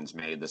Pelicans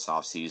made this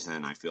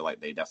offseason. I feel like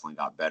they definitely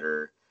got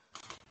better,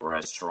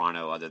 whereas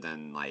Toronto, other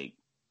than like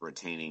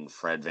retaining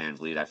Fred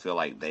VanVleet, I feel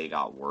like they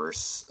got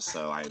worse.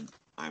 So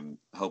I'm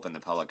hoping the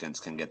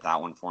Pelicans can get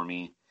that one for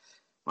me.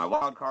 My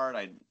wild card,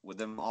 with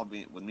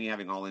me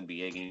having all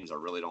NBA games, I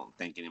really don't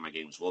think any of my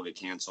games will get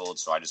canceled.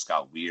 So I just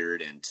got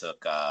weird and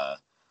took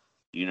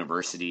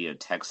University of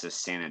Texas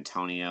San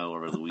Antonio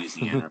over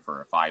Louisiana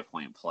for a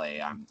 5-point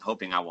play. I'm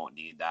hoping I won't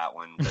need that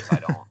one because I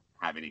don't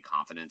have any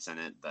confidence in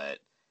it. But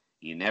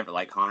you never,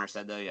 like Connor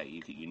said though,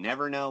 you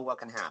never know what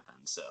can happen.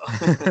 So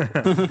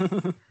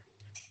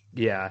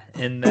Yeah,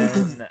 and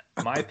then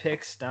my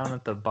picks down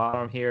at the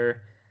bottom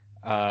here.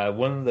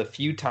 One of the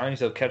few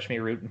times you'll catch me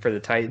rooting for the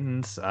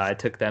Titans. I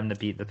took them to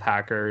beat the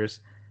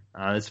Packers.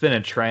 It's been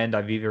a trend.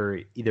 I've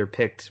either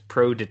picked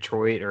pro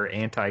Detroit or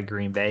anti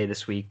Green Bay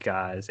this week.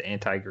 Is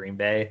anti Green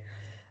Bay,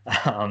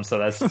 so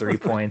that's 3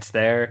 points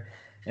there.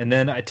 And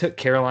then I took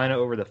Carolina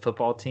over the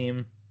football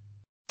team.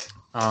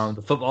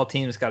 The football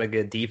team's got a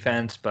good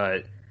defense,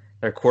 but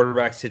their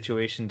quarterback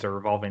situation's a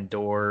revolving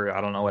door.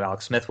 I don't know what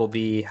Alex Smith will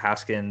be.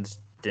 Haskins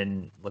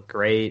didn't look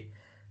great.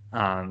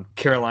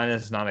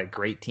 Carolina's not a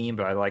great team,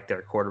 but I like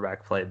their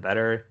quarterback play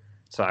better,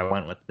 so I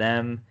went with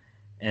them.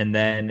 And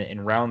then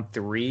in round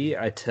 3,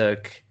 I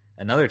took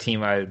another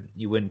team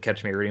you wouldn't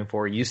catch me rooting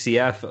for,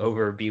 UCF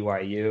over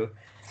BYU.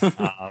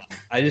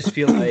 I just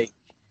feel like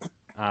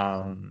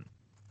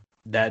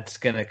that's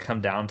going to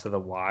come down to the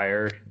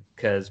wire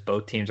because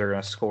both teams are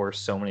going to score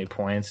so many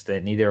points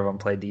that neither of them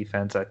play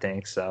defense, I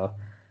think. So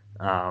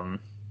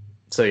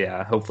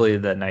yeah, hopefully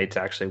the Knights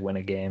actually win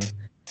a game.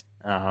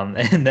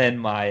 And then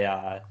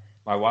my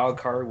wild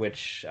card,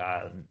 which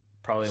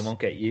probably won't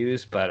get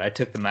used, but I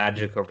took the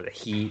Magic over the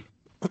Heat.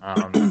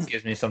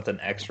 Gives me something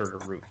extra to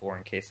root for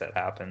in case that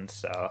happens.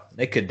 So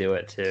they could do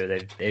it too.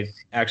 They've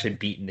actually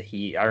beaten the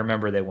Heat. I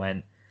remember they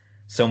went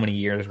so many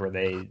years where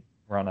they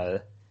run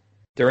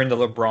during the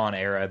LeBron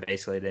era.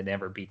 Basically, they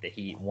never beat the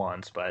Heat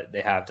once, but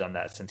they have done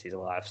that since he's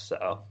left.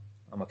 So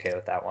I'm okay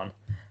with that one.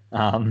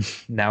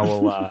 Now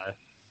we'll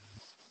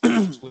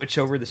switch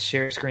over the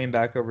share screen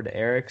back over to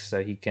Eric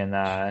so he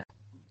can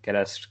get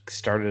us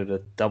started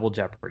at Double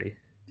Jeopardy.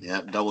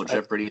 Yep, Double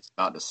Jeopardy is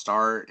about to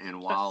start,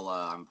 and while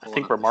I'm pulling I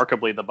think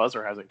remarkably the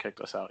buzzer hasn't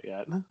kicked us out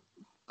yet.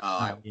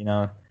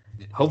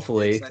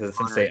 Hopefully, because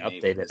since they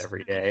update it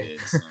every day.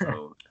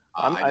 So,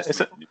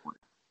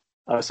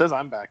 it says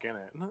I'm back in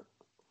it.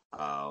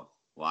 Oh,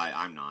 well,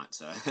 I'm not.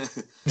 So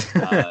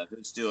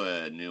let's do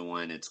a new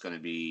one. It's going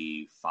to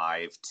be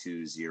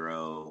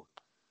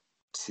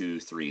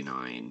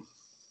 520239.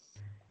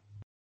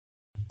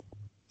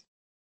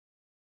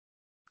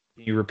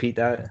 Can you repeat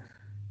that?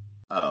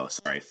 Oh,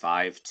 sorry.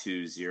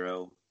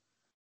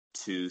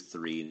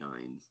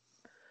 520239.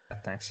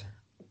 Thanks.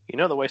 You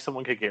know the way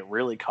someone could get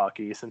really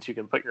cocky since you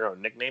can put your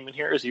own nickname in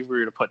here is you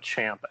were to put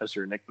Champ as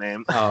your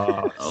nickname.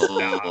 Oh.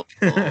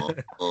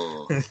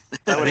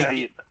 That would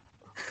be.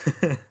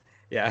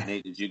 Yeah.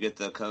 Nate, did you get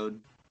the code?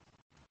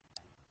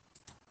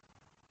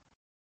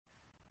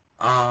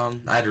 I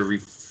had to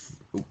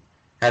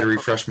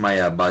refresh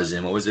my buzz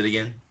in. What was it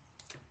again?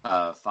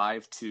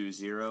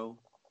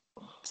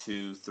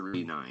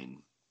 520239.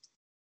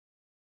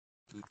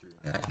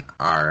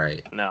 All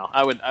right. No,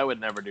 I would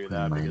never do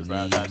that because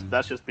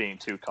that's just being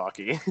too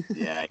cocky.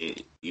 Yeah,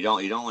 you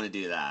don't want to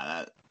do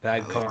that.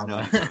 Bad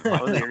karma.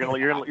 You're gonna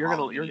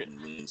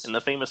in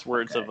the famous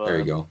words of there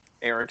you go.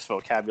 Eric's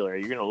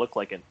vocabulary, you're gonna look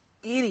like an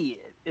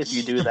idiot if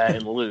you do that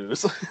and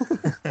lose.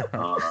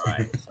 All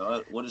right,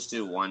 so we'll just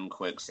do one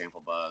quick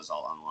sample buzz.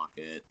 I'll unlock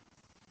it.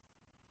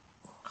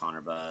 Connor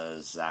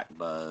buzz, Zach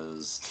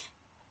buzz.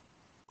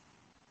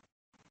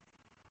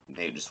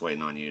 Nate, just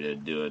waiting on you to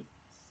do a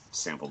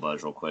sample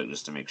buzz real quick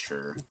just to make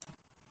sure.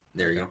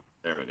 There you go.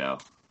 There we go.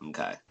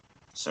 Okay.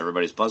 So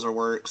everybody's buzzer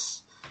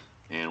works,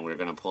 and we're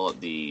going to pull up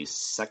the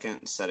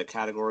second set of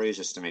categories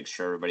just to make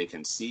sure everybody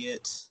can see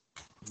it.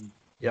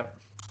 Yep.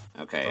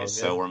 Okay,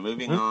 so we're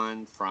moving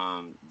on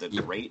from the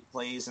great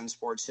plays in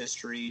sports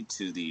history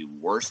to the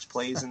worst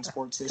plays in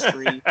sports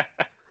history.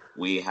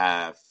 We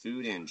have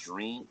food and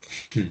drink.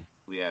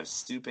 We have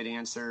stupid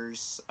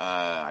answers.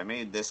 I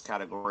made this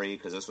category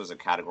because this was a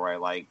category I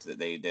liked that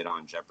they did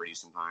on Jeopardy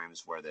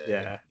sometimes where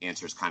the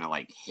answer's kind of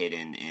like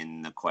hidden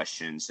in the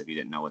question, so if you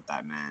didn't know what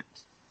that meant.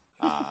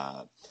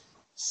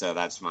 So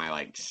that's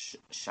my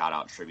shout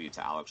out tribute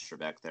to Alex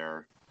Trebek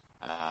there.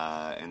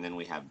 And then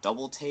we have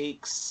double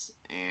takes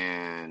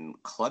and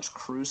Clutch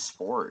Crew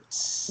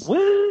Sports.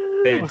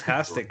 Woo!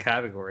 Fantastic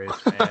categories,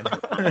 man.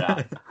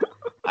 Yeah.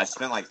 I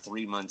spent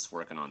 3 months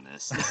working on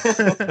this.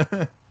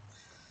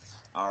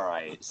 All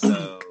right,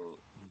 so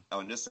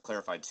and just to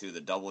clarify too, the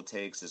double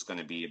takes is going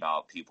to be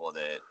about people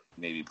that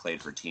maybe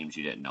played for teams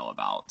you didn't know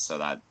about. So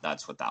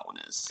that's what that one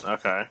is.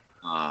 Okay.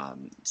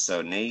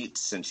 So Nate,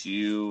 since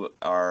you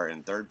are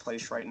in third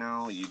place right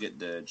now, you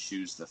get to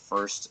choose the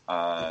first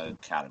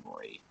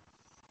category.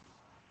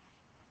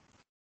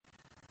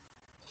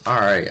 All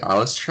right,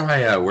 let's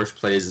try worst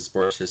plays in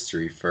sports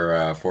history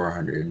for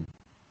 400.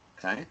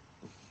 Okay.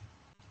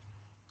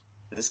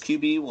 This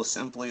QB will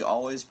simply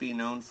always be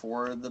known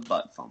for the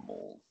butt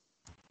fumble.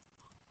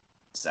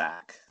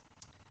 Zach.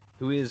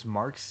 Who is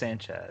Mark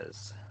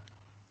Sanchez?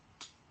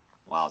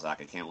 Wow,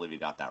 Zach, I can't believe you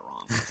got that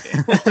wrong. Okay.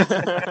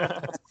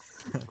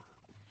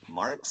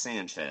 Mark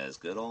Sanchez.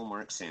 Good old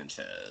Mark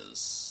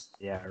Sanchez.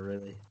 Yeah,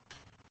 really.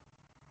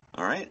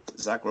 All right.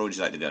 Zach, where would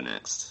you like to go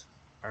next?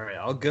 All right,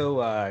 I'll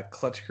go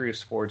Clutch Crew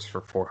Sports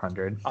for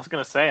 400. I was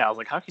gonna say, I was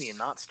like, how can you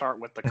not start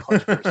with the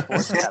Clutch Crew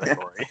Sports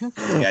category?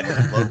 Yeah,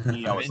 just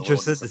low-key, I I'm was a little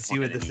interested to see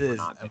what disappointed this in you for is.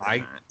 not Am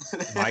picking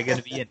am that. I going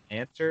to be an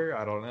answer?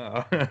 I don't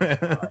know.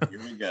 Here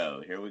we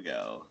go. Here we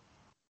go.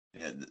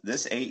 Yeah,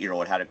 this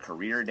 8-year-old had a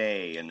career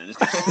day, and then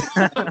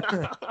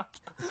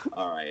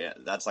all right, yeah,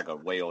 that's like a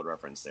way old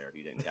reference there if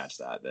you didn't catch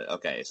that. But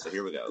okay, so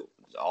here we go.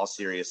 All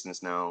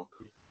seriousness now.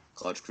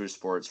 Clutch Crew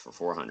Sports for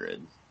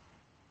 400.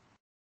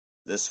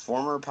 This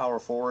former power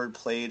forward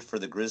played for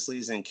the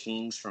Grizzlies and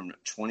Kings from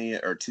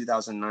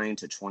 2009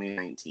 to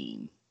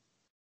 2019.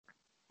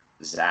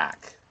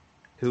 Zach.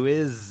 Who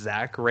is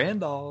Zach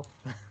Randolph?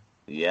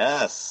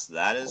 Yes,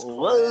 that is correct.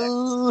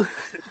 Whoa.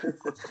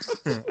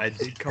 I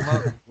did come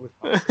up with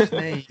my first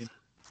name.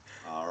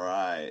 All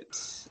right.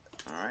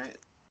 All right.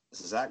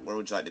 Zach, where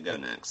would you like to go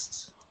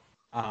next?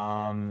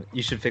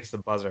 You should fix the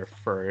buzzer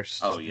first.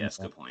 Oh, yes,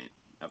 good point.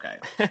 Okay.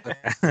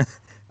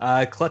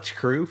 Clutch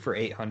Crew for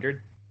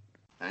 800.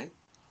 Okay.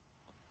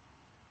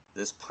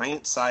 This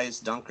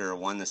pint-sized dunker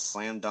won the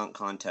slam dunk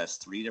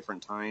contest 3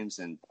 different times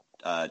in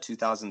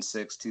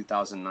 2006,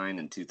 2009,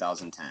 and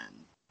 2010.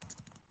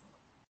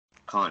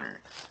 Connor.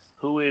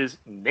 Who is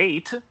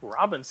Nate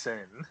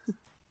Robinson?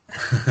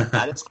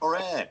 That is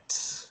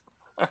correct.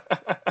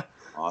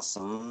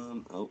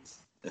 Awesome. Oh,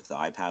 if the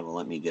iPad will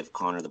let me give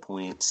Connor the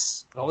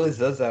points. It always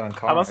does that on I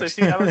Connor. was say,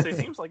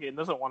 seems like it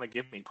doesn't want to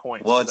give me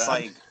points. Well, for it's that.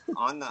 like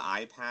on the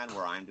iPad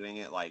where I'm doing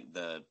it, like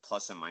the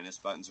plus and minus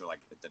buttons are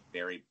like at the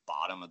very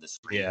bottom of the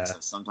screen. Yeah.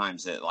 So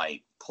sometimes it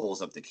like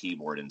pulls up the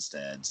keyboard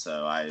instead.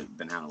 So I've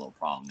been having a little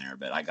problem there,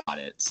 but I got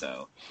it.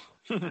 So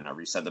and I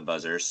reset the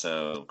buzzer.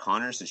 So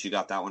Connor, since you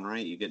got that one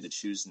right, you get to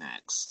choose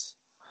next.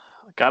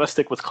 Gotta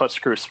stick with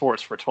Clutch Crew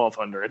Sports for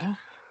 1,200.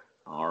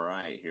 All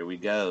right, here we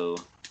go.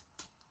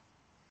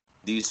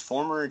 These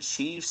former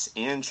Chiefs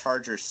and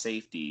Chargers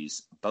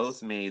safeties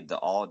both made the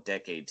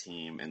all-decade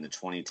team in the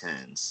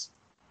 2010s.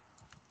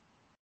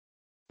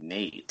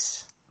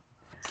 Nate.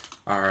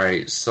 All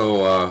right,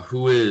 so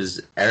who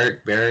is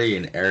Eric Berry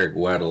and Eric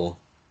Weddle?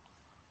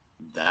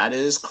 That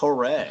is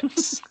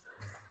correct.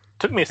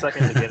 Took me a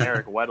second to get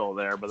Eric Weddle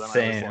there, but then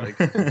Same. I was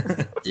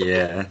like,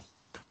 Yeah.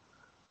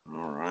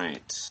 All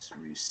right,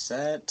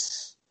 reset.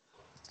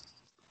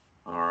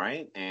 All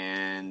right,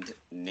 and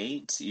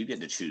Nate, you get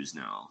to choose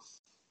now.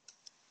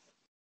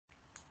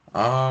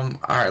 All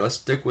right, let's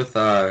stick with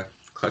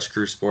Clutch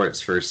Crew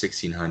Sports for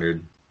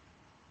 1,600.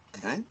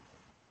 Okay.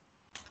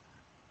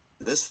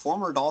 This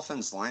former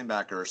Dolphins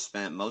linebacker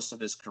spent most of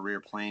his career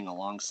playing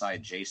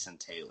alongside Jason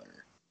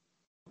Taylor.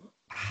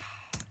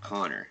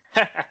 Connor.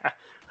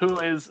 who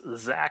is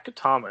Zach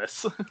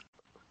Thomas?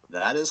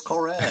 That is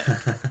correct.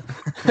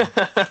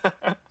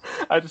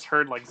 I just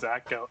heard like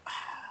Zach go.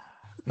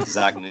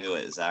 Zach knew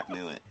it. Zach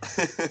knew it.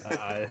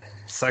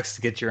 Sucks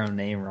to get your own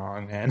name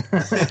wrong, man.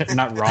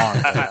 Not wrong.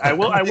 I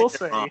will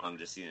say. Wrong,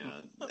 just,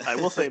 I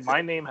will say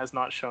my name has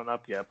not shown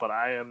up yet, but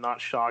I am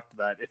not shocked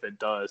that if it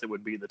does, it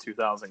would be the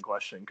 2000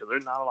 question because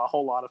there's not a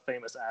whole lot of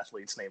famous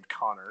athletes named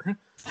Connor.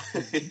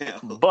 Yeah.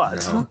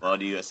 But No. Well,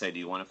 do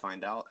you want to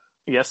find out?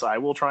 yes, I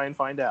will try and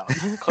find out.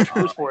 Clutch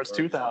Crew Sports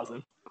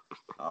 2000.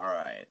 All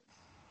right.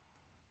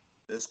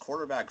 This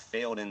quarterback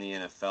failed in the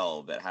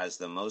NFL, but has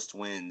the most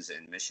wins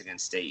in Michigan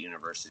State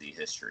University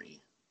history.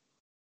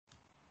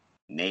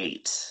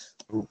 Nate.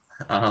 Who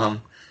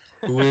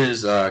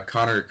is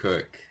Connor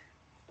Cook?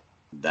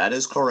 That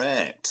is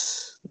correct.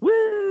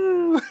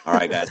 Woo! All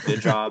right, guys. Good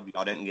job.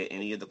 Y'all didn't get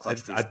any of the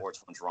Clutch Crew I-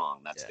 Sports ones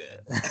wrong. That's Yeah.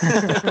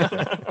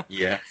 good.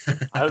 Yeah.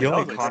 The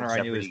only like Connor a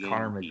I knew is Jeopardy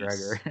Connor game piece.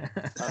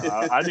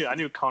 McGregor. I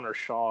knew Connor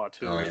Shaw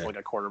too Oh, as yeah. like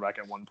a quarterback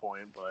at one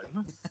point, but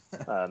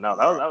no,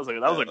 that was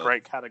a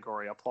great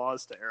category.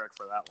 Applause to Eric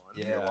for that one.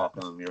 Yeah. You're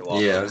welcome. You're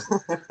welcome.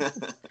 Yeah.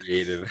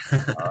 Creative.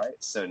 All right.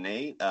 So,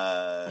 Nate,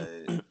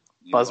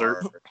 you Buzzer.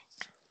 are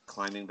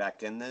climbing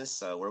back in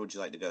this. Where would you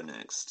like to go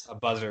next? A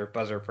buzzer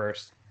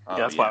first. Oh,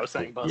 Yeah, that's why I was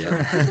saying buzzer.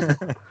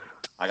 Yeah.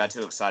 I got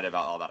too excited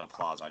about all that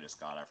applause I just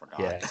got. I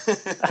forgot.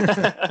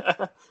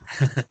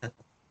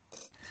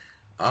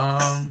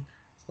 Yeah.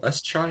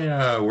 Let's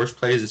try worst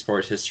plays in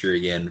sports history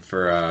again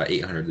for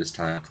 800 this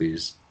time,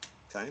 please.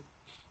 Okay.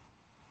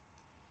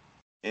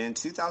 In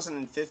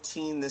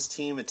 2015, this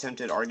team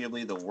attempted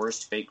arguably the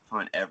worst fake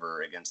punt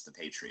ever against the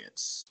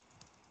Patriots.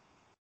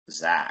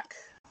 Zach.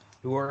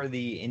 Who are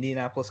the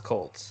Indianapolis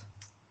Colts?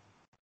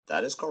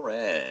 That is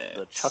correct.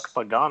 The Chuck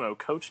Pagano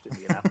coached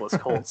Indianapolis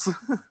Colts.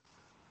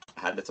 I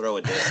had to throw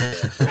a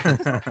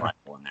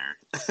rifle in there.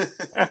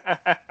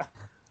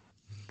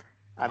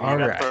 I mean, All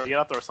you right.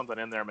 gotta throw something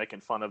in there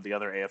making fun of the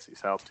other AFC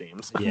South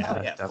teams.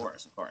 Yeah. Yeah, of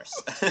course, of course.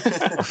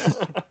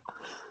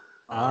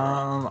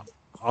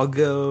 I'll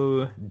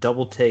go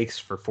double takes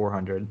for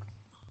 400.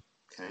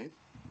 Okay.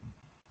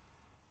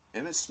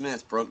 Emmitt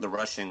Smith broke the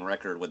rushing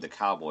record with the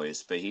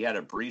Cowboys, but he had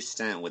a brief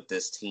stint with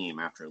this team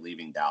after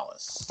leaving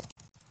Dallas.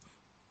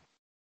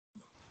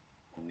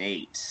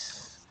 Nate.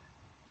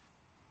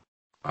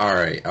 All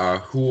right.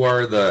 Who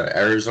are the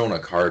Arizona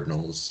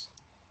Cardinals?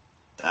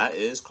 That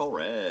is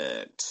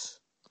correct.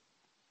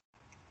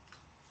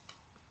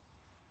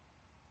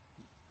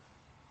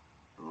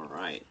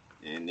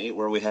 And Nate,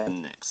 where are we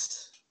heading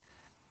next?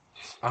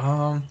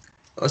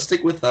 Let's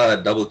stick with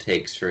double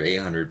takes for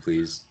 800,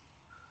 please.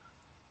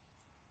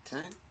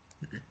 Okay.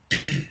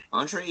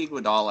 Andre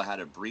Iguodala had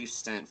a brief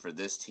stint for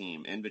this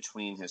team in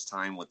between his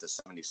time with the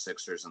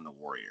 76ers and the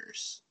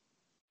Warriors.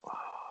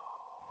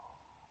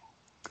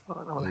 God,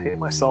 I'm going to hate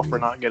myself for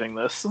not getting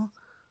this. All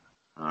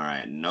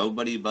right,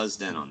 nobody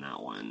buzzed in on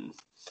that one.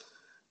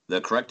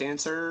 The correct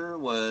answer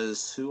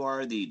was, who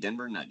are the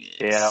Denver Nuggets?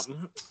 Yeah.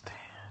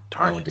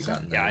 I wouldn't have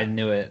gotten that. Yeah, I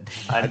knew it.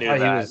 I knew thought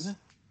that. He was,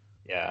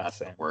 yeah, That's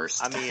the same.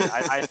 worst. I mean,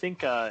 I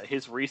think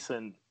his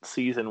recent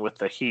season with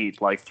the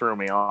Heat like threw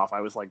me off.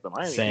 I was like, the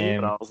Miami Heat,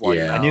 Same. but I was like,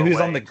 Yeah. no I knew he was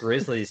way. on the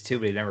Grizzlies too,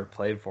 but he never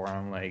played for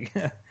him. Like,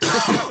 That's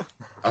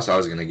what I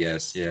was gonna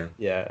guess. Yeah.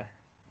 yeah,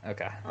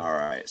 okay, All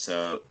right,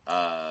 so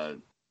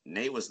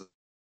Nate was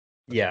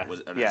yeah,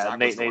 was Yeah, Zach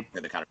Nate- was the one Nate- who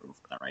had the category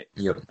for that, right?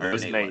 Yep. Or It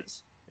was Nate.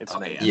 was. It's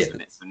Okay, Nate. yeah,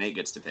 Yeah. so Nate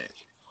gets to pick.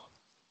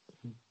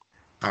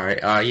 All right.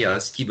 Yeah.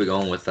 Let's keep it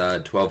going with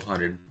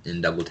 1,200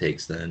 in double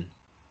takes then.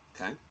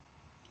 Okay.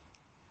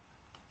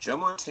 Joe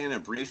Montana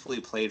briefly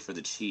played for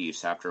the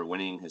Chiefs after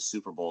winning his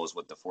Super Bowls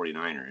with the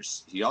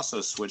 49ers. He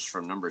also switched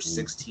from number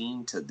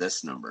 16 to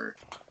this number.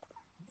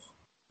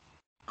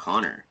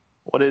 Connor.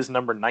 What is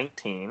number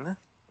 19?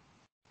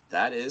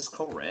 That is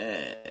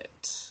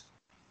correct.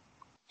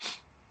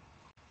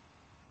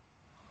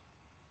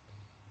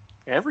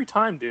 Every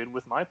time, dude,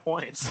 with my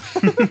points.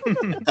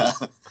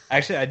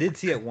 Actually, I did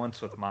see it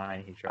once with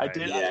mine. He tried. I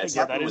did. Yeah, it's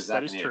Yeah, happened that with is- Zach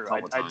that is and Nate true. a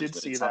couple I times, did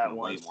but see it's that happened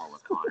once. way more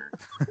with Connor.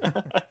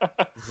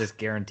 It's just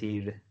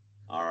guaranteed.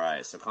 All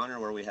right, so Connor,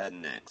 where are we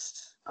heading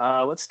next?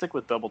 Let's stick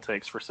with double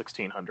takes for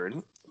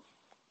 1,600.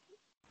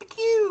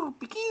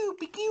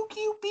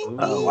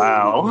 Oh,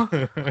 wow.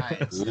 All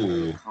right, so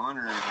Ooh.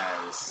 Connor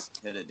has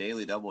hit a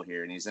daily double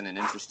here, and he's in an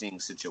interesting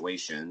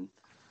situation.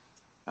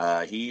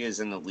 He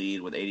is in the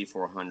lead with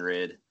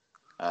 8,400.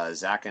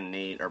 Zach and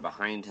Nate are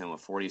behind him with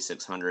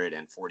 4,600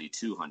 and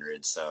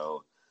 4,200.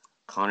 So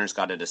Connor's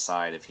got to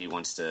decide if he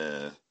wants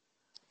to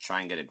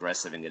try and get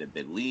aggressive and get a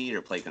big lead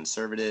or play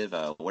conservative.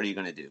 What are you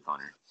going to do,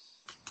 Connor?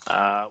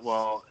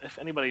 Well, if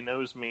anybody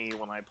knows me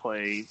when I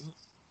play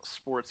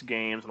sports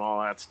games and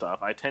all that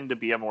stuff, I tend to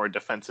be a more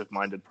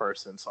defensive-minded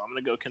person. So I'm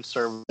going to go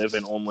conservative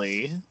and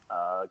only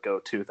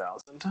go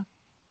 2,000.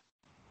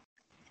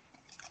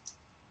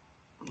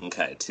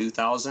 Okay,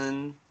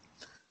 2,000.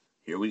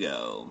 Here we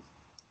go.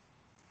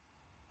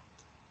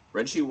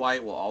 Reggie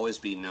White will always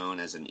be known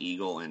as an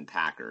Eagle and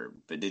Packer,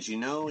 but did you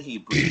know he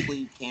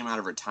briefly came out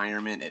of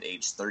retirement at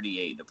age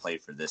 38 to play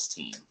for this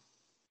team?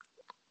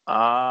 Who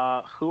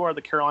are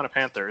the Carolina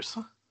Panthers?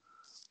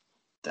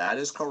 That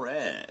is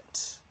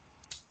correct.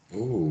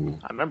 Ooh.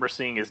 I remember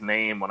seeing his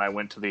name when I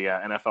went to the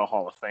NFL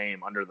Hall of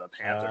Fame under the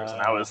Panthers,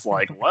 and I was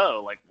like,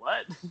 "Whoa, like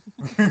what?"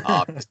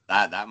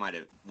 That might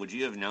have. Would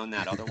you have known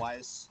that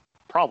otherwise?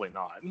 Probably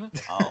not.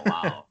 Oh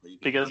wow!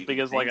 Because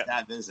like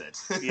that visit.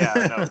 Yeah,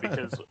 no,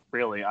 because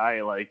really,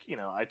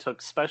 I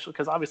took special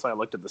because obviously I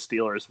looked at the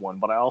Steelers one,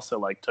 but I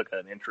also took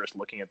an interest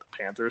looking at the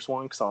Panthers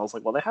one because I was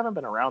like, well, they haven't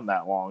been around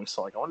that long,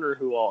 so I wonder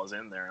who all is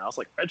in there. And I was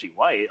like, Reggie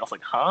White. I was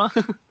like, huh?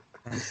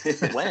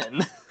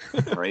 When?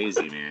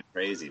 Crazy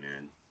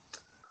man.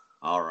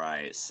 All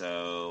right,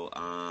 so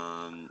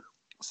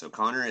so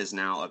Connor is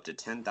now up to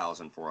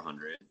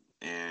 10,400,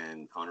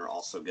 and Connor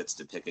also gets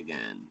to pick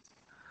again.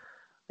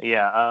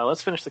 Yeah,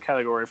 let's finish the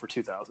category for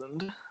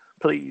 2,000,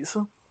 please.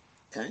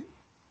 Okay.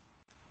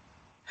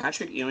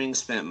 Patrick Ewing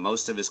spent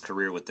most of his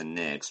career with the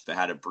Knicks, but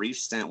had a brief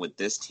stint with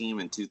this team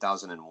in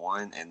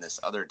 2001 and this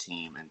other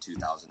team in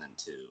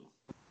 2002.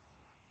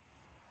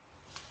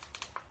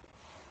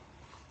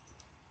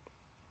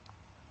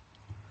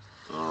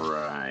 All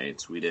right.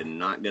 We did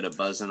not get a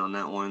buzz in on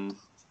that one.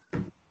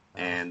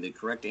 And the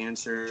correct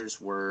answers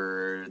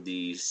were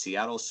the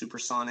Seattle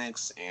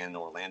Supersonics and the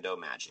Orlando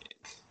Magic.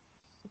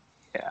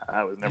 Yeah,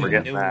 I was never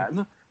getting that.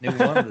 Knew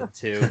one of the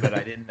two, but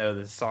I didn't know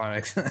the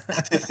Sonics.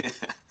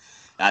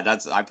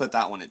 I put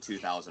that one at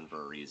 2,000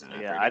 for a reason.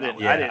 I didn't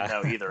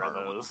know either of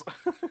those.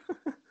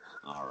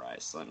 All right,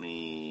 so let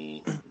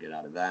me get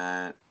out of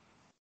that.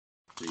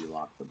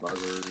 Relock the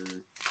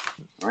buzzer.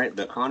 All right,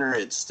 but Connor,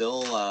 it's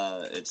still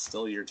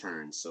your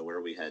turn. So where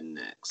are we heading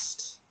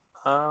next?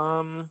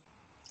 Let's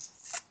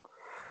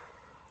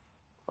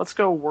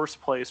go worst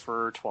place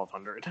for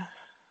 1,200.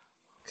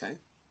 Okay.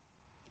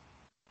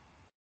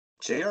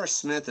 J.R.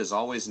 Smith is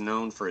always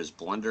known for his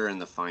blunder in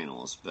the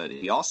finals, but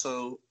he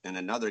also, in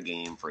another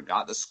game,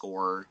 forgot to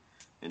score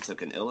and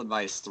took an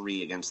ill-advised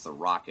 3 against the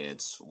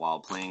Rockets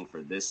while playing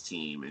for this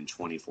team in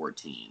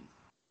 2014.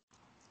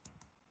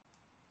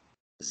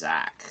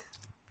 Zach.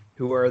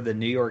 Who are the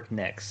New York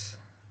Knicks?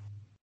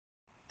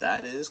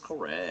 That is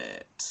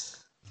correct.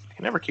 I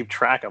can never keep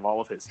track of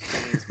all of his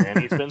teams, man.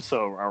 He's been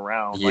so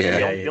around.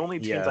 Yeah. The only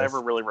teams I ever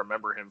really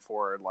remember him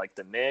for are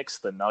the Knicks,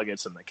 the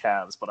Nuggets, and the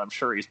Cavs. But I'm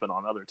sure he's been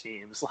on other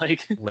teams,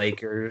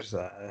 Lakers.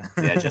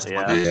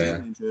 Yeah.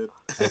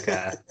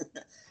 Okay.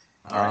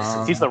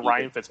 He's the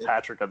Ryan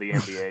Fitzpatrick of the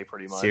NBA,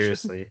 pretty much.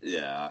 Seriously.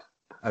 Yeah.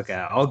 Okay,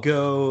 I'll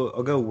go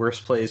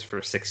worst place for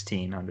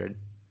 1,600.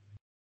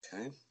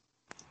 Okay.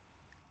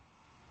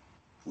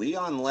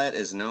 Leon Lett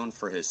is known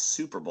for his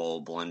Super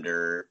Bowl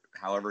blunder.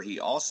 However, he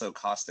also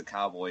cost the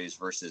Cowboys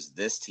versus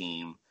this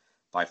team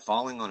by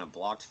falling on a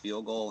blocked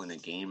field goal in a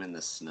game in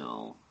the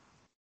snow.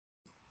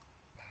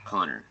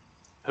 Connor.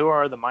 Who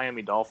are the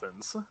Miami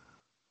Dolphins?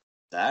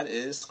 That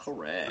is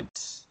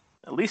correct.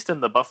 At least in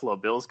the Buffalo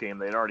Bills game,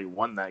 they'd already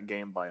won that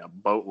game by a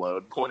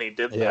boatload when he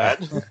did Yeah.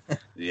 that.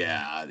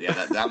 Yeah,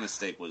 that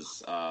mistake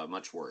was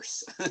much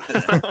worse.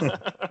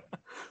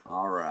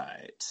 All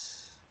right.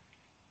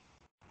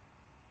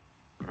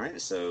 All right,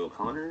 so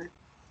Connor.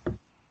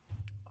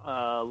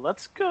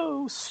 Let's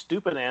go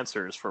stupid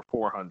answers for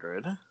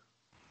 400.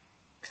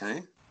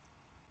 Okay.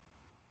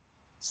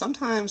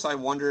 Sometimes I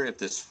wonder if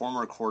this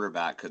former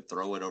quarterback could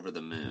throw it over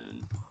the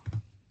moon.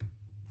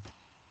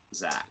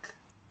 Zach.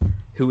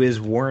 Who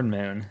is Warren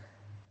Moon?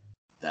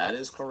 That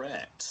is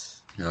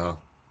correct. No.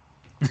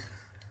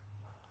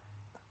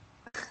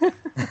 Oh,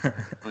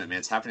 man,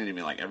 it's happening to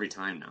me like every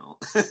time now.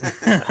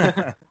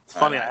 It's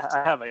funny. Alright.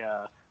 I have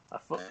a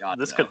God,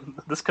 this no.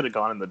 could have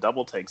gone in the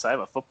double takes. I have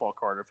a football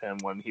card of him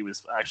when he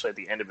was actually at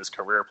the end of his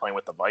career playing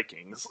with the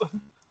Vikings.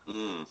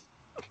 Mm.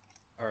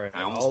 All right.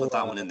 I almost put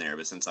that one in there,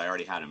 but since I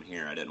already had him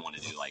here, I didn't want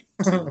to do like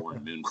 2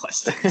 Warren Moon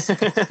questions.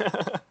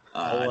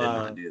 I didn't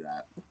want to do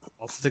that.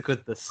 I'll stick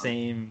with the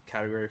same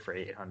category for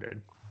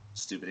 800.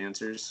 Stupid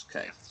answers?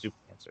 Okay. Stupid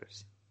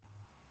answers.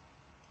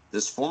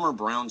 This former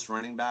Browns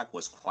running back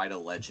was quite a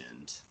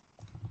legend.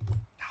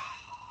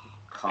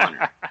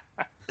 Connor.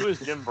 Who is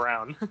Jim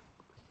Brown?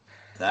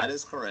 That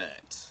is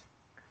correct.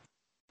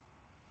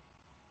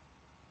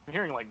 I'm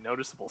hearing like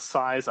noticeable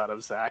sighs out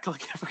of Zach.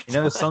 Like every You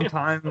know,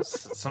 time.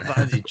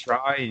 sometimes you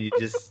try and you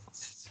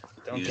just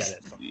don't You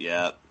get just- it.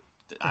 Yeah.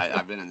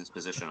 I've been in this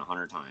position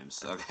 100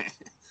 times. Okay.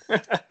 All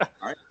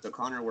right. So,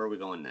 Connor, where are we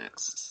going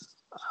next?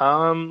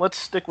 Let's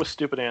stick with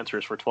stupid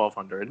answers for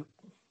 1200.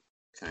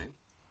 Okay.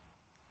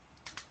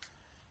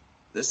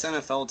 This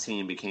NFL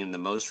team became the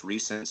most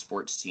recent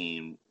sports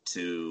team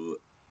to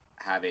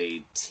have a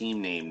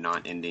team name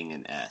not ending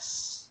in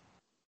S.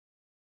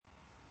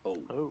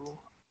 Oh. Oh,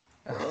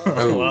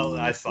 Oh, well,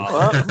 I saw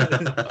Well,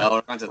 it. Oh,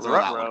 we're going to throw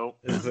that one. ruh-roh.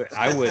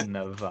 I wouldn't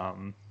have.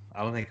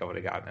 I don't think I would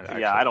have gotten it.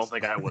 Actually. Yeah, I don't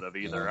think I would have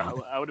either.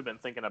 I would have been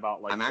thinking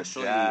about like I'm the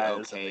actually Jazz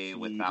and okay the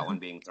with Heat. that one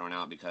being thrown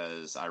out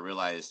because I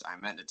realized I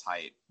meant to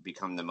type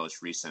become the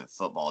most recent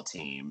football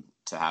team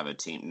to have a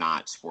team,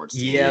 not sports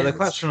team. Yeah, the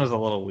question was a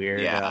little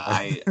weird. Yeah,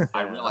 I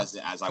Yeah. realized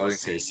it as I I would was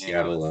say saying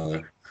Seattle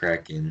it.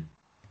 Kraken.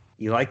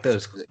 You like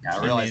those? Yeah,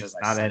 I realized names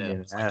as I not said ending it,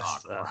 in it's like, S.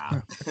 oh, so.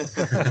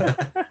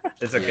 crap.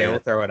 It's okay. Yeah. We'll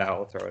throw it out.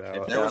 We'll throw it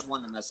If out. there was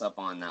one to mess up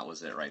on, that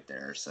was it right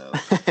there. So,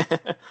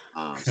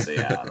 so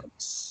yeah,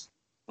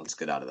 let's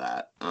get out of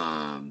that.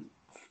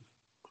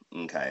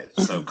 Okay,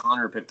 so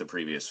Connor picked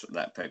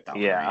that one.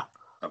 Yeah. Right?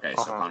 Okay,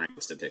 so Uh-huh. Connor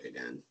gets to pick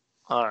again.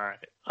 All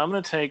right, I'm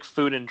gonna take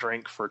food and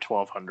drink for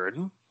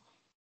 1200.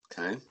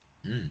 Okay.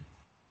 Hmm.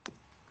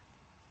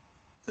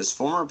 This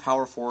former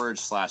power forward /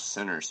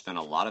 center spent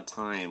a lot of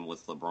time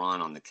with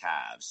LeBron on the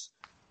Cavs.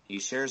 He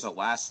shares a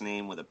last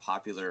name with a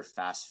popular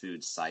fast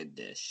food side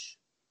dish.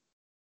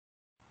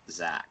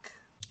 Zach.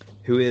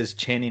 Who is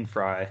Channing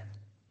Frye?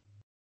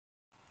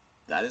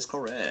 That is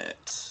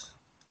correct.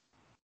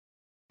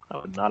 I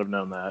would not have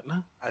known that.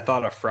 I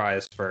thought of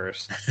fries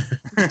first.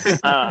 Yeah.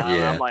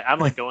 I'm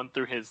like going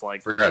through his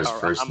like. Forgot his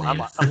first I'm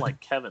name.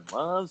 like Kevin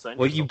Loves.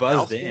 Well, you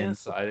buzzed in, Jalkowski.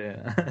 so I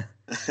didn't.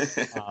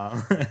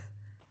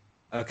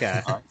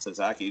 Okay. All right, so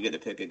Zach, you get to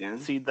pick again.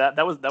 See that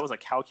was a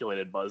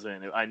calculated buzz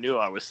in. I knew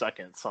I was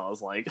second, so I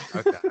was like,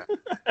 Okay.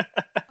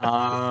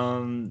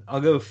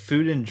 I'll go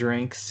food and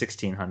drink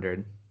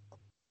 1600.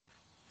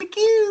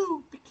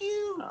 oh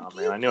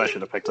man, I knew I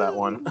should have picked that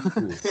one.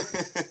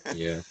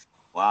 Yeah.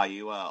 Wow,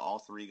 you all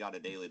three got a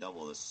daily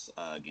double this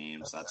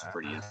game, so that's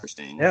pretty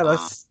interesting. Yeah,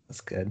 that's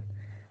good.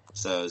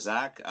 So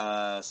Zach,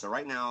 so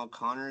right now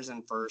Connor's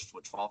in first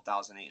with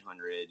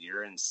 12,800.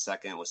 You're in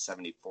second with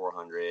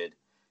 7,400,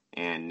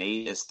 and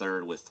Nate is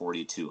third with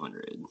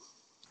 4,200.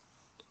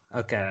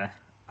 Okay.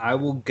 I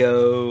will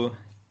go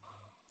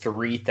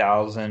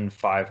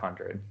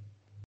 3,500.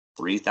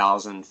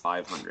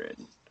 3,500.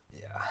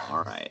 Yeah.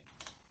 All right.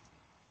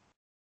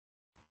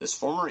 This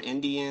former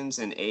Indians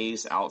and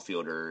A's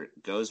outfielder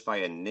goes by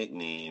a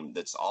nickname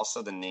that's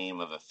also the name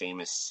of a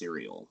famous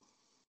cereal.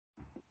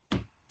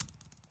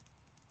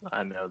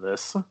 I know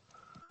this. And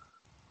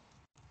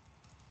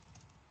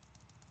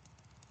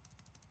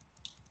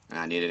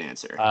I need an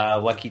answer.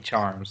 Lucky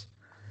Charms.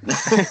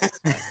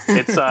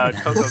 It's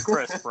Cocoa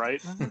Crisp,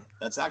 right?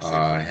 That's actually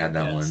I pretty had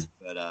good that guess,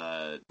 one.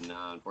 but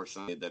no,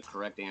 unfortunately, the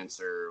correct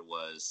answer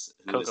was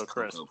who is Cocoa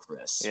Crisp. Cocoa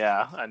Crisp.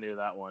 Yeah, I knew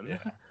that one.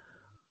 Yeah.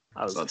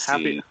 I was So let's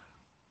happy. see.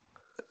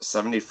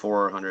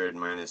 7,400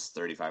 minus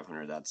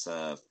 3,500. That's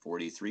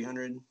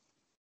 4,300.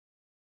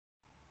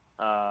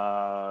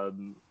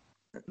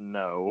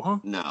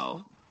 No.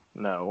 No.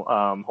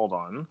 Hold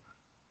on.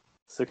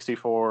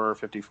 64,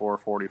 54,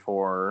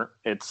 44.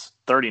 It's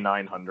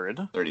 3,900.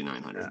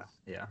 3,900.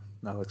 Yeah,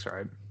 that looks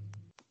right.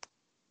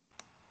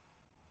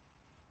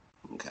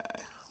 Okay.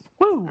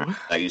 Woo!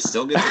 You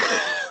still get to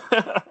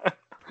pick.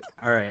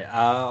 All right,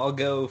 I'll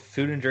go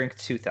food and drink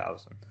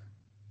 2000.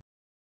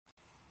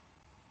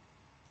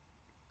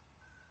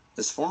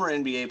 This former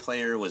NBA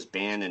player was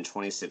banned in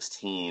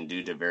 2016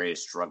 due to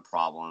various drug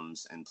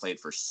problems and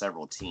played for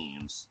several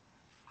teams.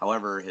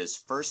 However, his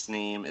first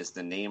name is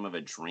the name of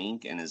a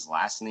drink and his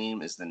last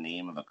name is the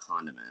name of a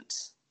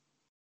condiment.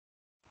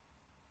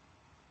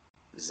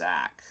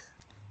 Zach.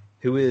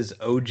 Who is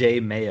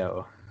OJ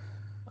Mayo?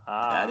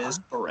 That is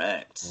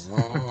correct.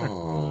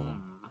 Oh.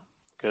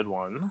 Good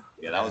one.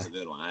 Yeah, that was a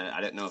good one.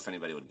 I didn't know if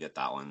anybody would get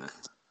that one.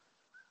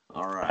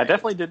 All right. I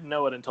definitely didn't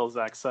know it until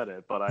Zach said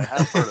it, but I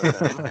have heard of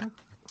him.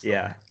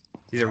 Yeah,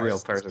 he's a real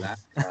person.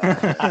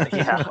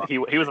 Yeah,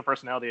 he was a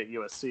personality at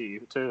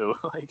USC too.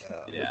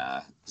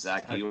 Yeah,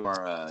 Zach,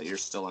 you're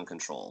still in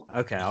control.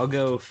 Okay, I'll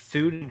go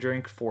food and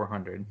drink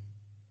 400.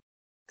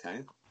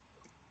 Okay.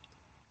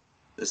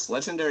 This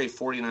legendary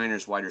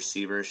 49ers wide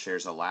receiver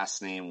shares a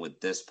last name with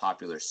this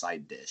popular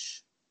side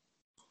dish.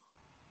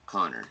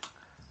 Connor.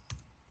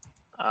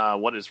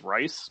 What is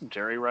Rice?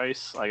 Jerry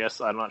Rice? I guess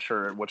I'm not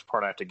sure which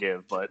part I have to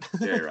give, but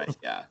Jerry Rice,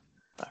 yeah.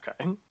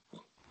 Okay.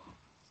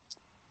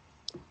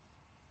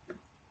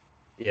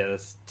 Yeah,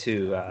 that's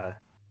two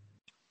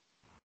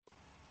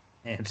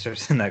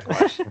answers in that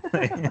question.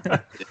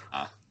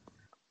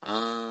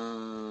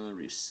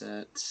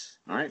 Reset.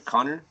 All right,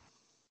 Connor.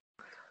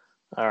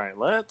 All right,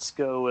 let's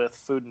go with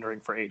food and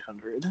drink for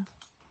 800.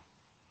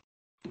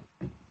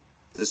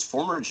 This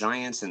former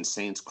Giants and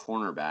Saints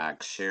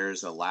cornerback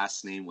shares a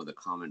last name with a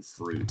common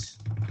fruit.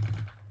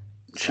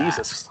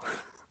 Jesus.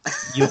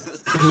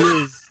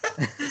 Who is?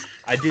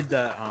 I did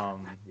the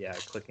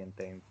clicking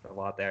thing a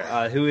lot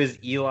there. Who is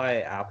Eli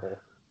Apple?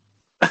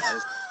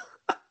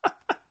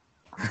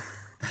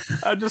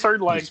 I just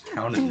heard Just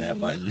counting that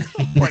button.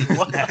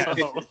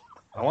 wow.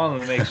 I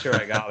wanted to make sure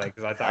I got it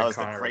because I that thought was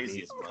the Connor would be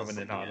craziest coming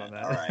in hot on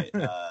that. All right,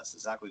 so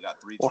Zach, we got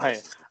 3 Well, hey,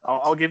 choices.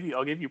 I'll give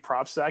you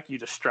props, Zach. You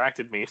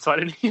distracted me, so I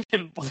didn't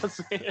even buzz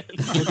in.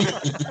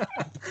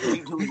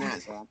 Keep doing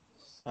that, Zach.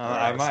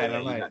 I might.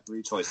 You got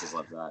 3 choices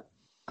left, Zach.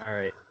 All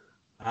right.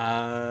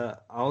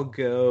 I'll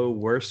go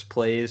worst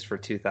plays for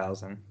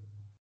 2000.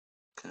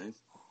 Okay.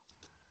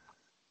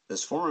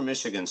 This former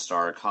Michigan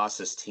star cost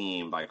his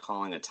team by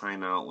calling a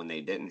timeout when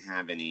they didn't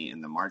have any in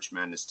the March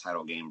Madness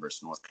title game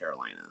versus North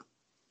Carolina.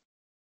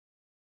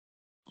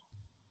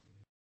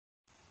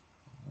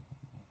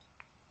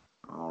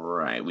 All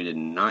right, we did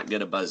not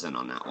get a buzz in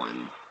on that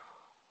one.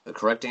 The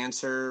correct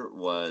answer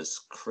was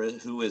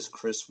who is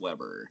Chris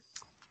Webber?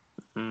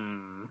 I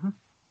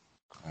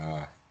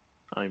Uh,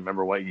 don't even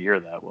remember what year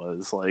that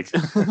was.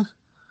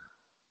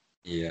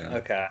 yeah.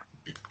 Okay.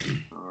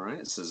 All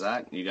right, so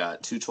Zach, you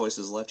got 2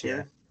 choices left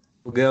here.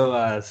 We'll go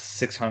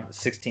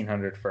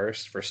 1600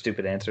 first for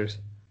stupid answers.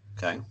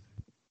 Okay.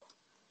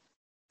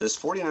 This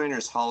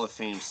 49ers Hall of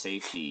Fame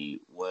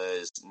safety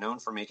was known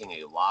for making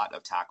a lot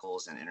of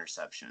tackles and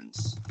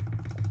interceptions.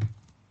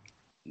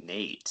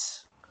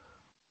 Nate.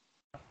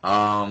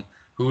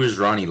 Who is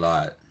Ronnie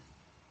Lott?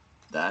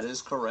 That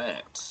is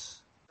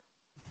correct.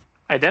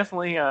 I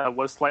definitely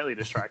was slightly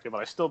distracted, but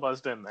I still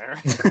buzzed in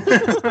there.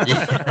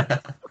 Yeah.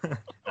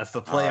 That's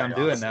the play All I'm right,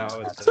 doing awesome.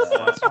 now. It's just the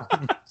last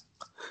one.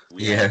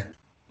 We Yeah.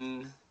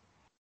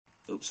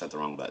 Oops, hit the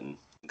wrong button.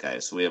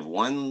 Okay, so we have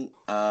one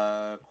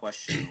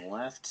question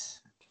left,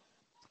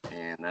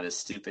 and that is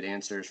stupid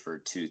answers for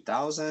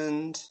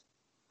 2000.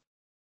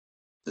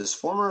 This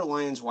former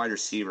Lions wide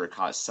receiver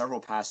caught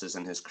several passes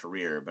in his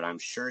career, but I'm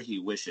sure he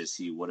wishes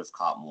he would have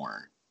caught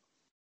more.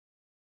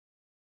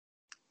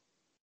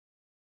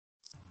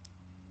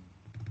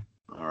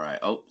 All right.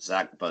 Oh,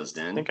 Zach buzzed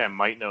in. I think I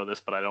might know this,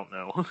 but I don't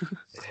know.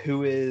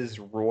 Who is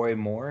Roy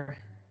Moore?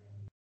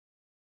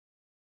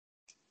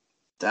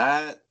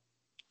 That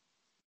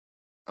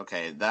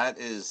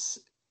is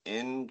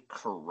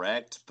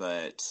incorrect,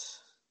 but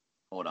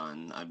hold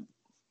on.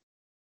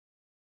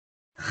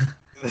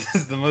 This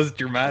is the most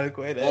dramatic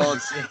way to Well, ever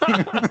see.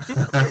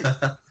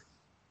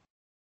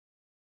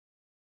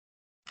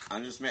 I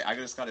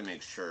just got to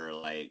make sure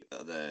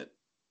that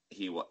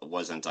he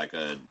wasn't like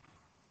a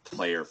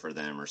player for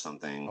them or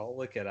something. I'll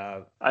look it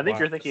up. I think Wow,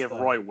 you're thinking of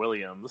it's, Roy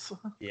Williams.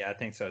 Yeah, I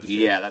think so. Too.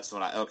 Yeah, that's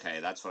what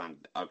I'm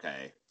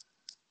okay.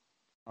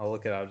 I'll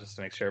look it up just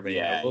to make sure. But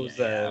Yeah, what was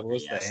the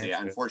answer? So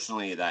yeah,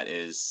 unfortunately, that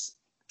is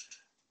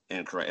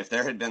incorrect. If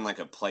there had been like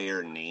a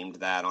player named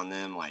that on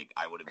them, like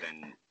I would have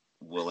been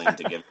willing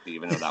to give,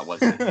 even though that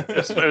wasn't.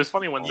 It was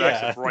funny when Zach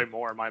Yeah. said Roy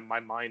Moore, my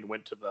mind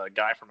went to the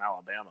guy from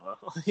Alabama.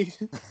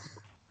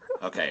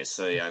 Okay,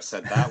 so yeah, I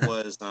said that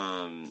was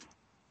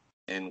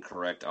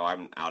incorrect. Oh,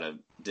 I'm out of.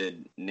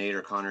 Did Nate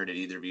or Connor? Did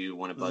either of you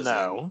want to buzz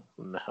in?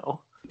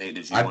 No. Nate,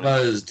 did you I want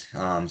buzzed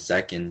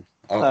second.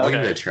 I'll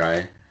give it a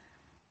try.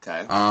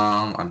 Okay.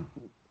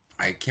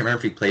 I can't remember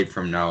if he played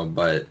from now,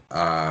 but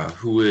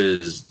who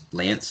is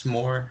Lance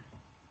Moore?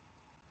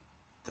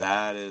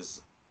 That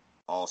is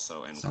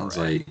also incorrect. Sounds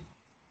like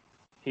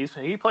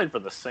He played for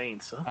the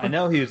Saints. I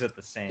know he was at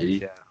the Saints, Did he?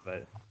 yeah,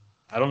 but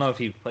I don't know if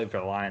he played for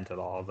the Lions at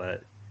all.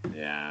 But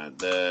Yeah,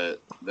 the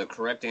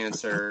correct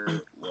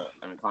answer.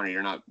 I mean, Connor,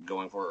 you're not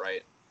going for it,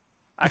 right?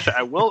 Actually,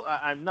 I will.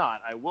 I'm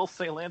not. I will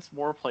say Lance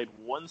Moore played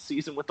one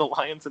season with the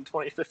Lions in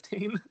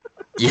 2015.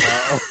 Yeah.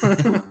 I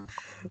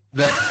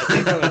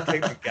think that was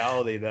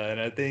technicality, though, and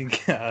I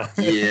think.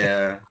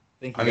 Yeah.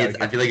 I I mean,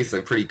 I feel like it's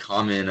a pretty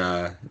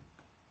common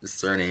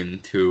surname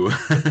too.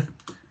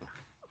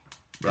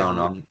 But I don't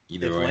know.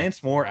 Either if way.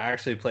 Lance Moore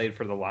actually played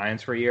for the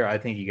Lions for a year, I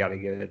think you got to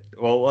give it.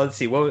 Well, let's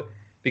see.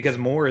 Because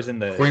Moore is in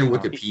the. According to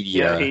Wikipedia.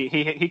 Yeah,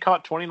 he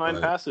caught 29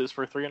 Right. passes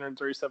for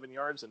 337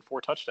 yards and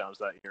 4 touchdowns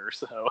that year.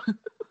 So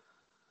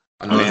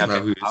I know Okay,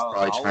 who's probably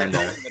I'll trying to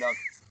leave it up.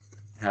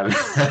 have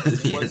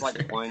If it. it was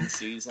like one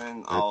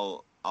season,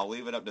 I'll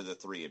leave it up to the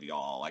three of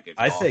y'all. Like if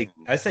I y'all say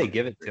can-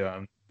 give it to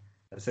him.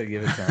 I say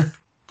give it to him.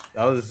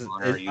 That was.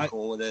 Connor, are you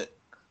cool with it?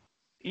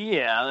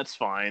 yeah, that's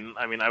fine.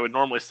 I mean, I would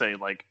normally say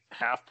like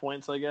half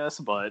points, I guess,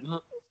 but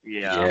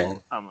Yeah.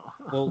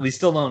 Well, we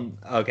still don't.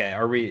 Okay,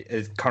 are we?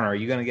 Connor, are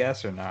you gonna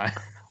guess or not?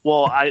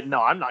 well, I'm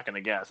not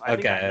gonna guess. I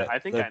think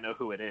Okay. I know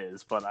who it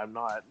is, but I'm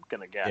not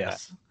gonna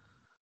guess.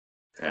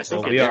 Okay, so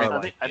if we you are get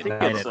like I think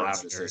the it's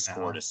closest after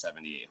score now. to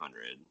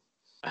 7,800.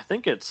 I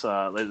think it's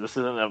this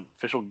isn't an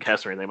official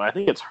guess or anything, but I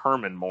think it's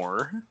Herman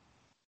Moore.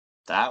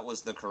 That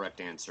was the correct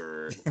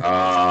answer.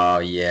 Oh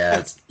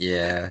yeah,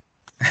 yeah.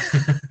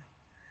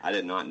 I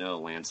did not know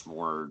Lance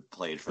Moore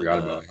played for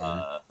Forgot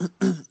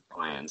the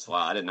Lions. Wow,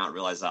 I did not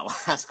realize that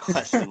last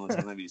question was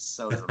going to be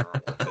so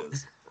dramatic.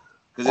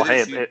 Because Well,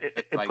 hey,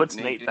 it puts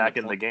Nate back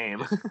in the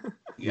game.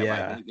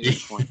 Yeah, by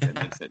Nate's point, that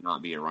makes it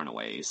not be a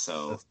runaway.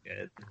 So, That's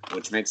good.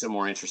 which makes it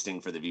more interesting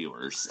for the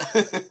viewers.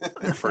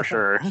 For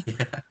sure.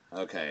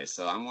 Okay,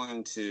 so I'm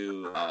going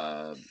to.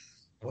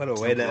 What a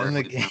way to end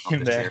the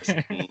game there.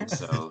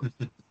 So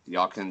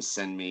y'all can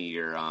send me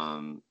your.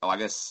 I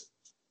guess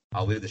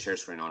I'll leave the share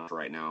screen on for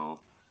right now,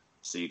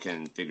 so you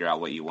can figure out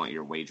what you want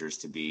your wagers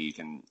to be. You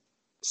can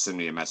send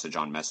me a message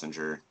on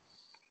Messenger,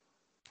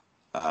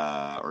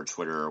 or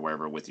Twitter or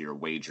wherever with your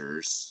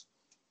wagers.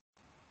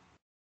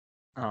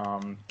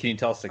 Can you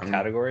tell us the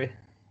category?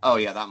 Oh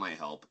yeah, that might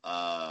help.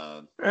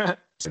 I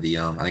think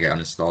I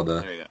uninstalled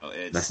the There you go.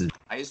 It's Messenger.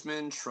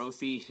 Heisman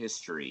Trophy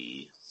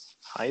history.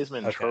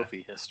 Heisman Okay.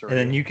 Trophy history. And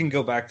then you can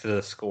go back to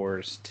the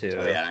scores too.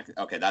 Oh yeah,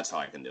 okay, that's how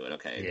I can do it.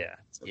 Okay. Yeah.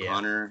 So Yeah.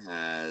 Connor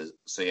has.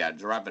 So yeah,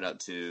 to wrap it up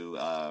to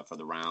for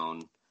the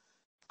round,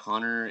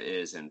 Connor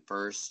is in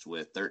first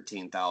with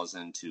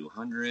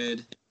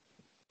 13,200.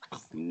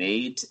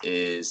 Nate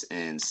is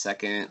in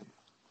second,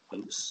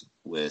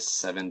 with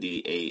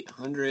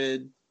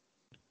 7,800.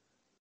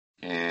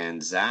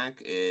 And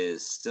Zach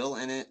is still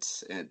in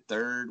it at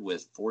third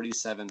with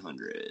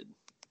 4,700.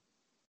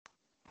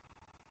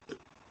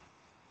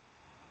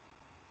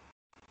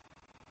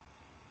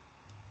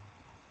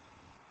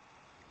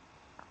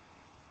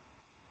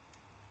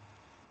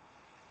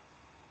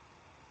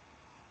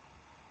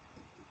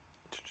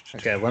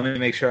 Okay, let me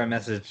make sure I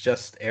message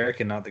just Eric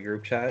and not the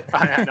group chat.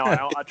 I know.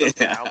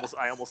 Yeah.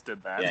 I almost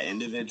did that. Yeah,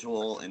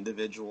 individual.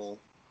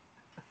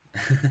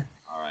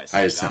 All right. So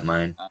I just sent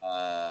mine.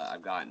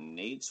 I've got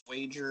Nate's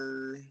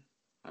wager.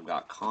 I've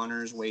got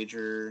Connor's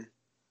wager.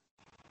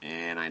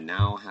 And I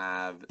now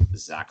have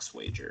Zach's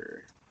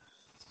wager.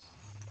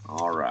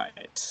 All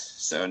right.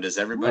 So does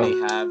everybody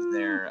have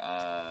their...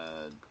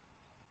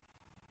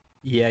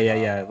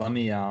 Yeah. Let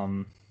me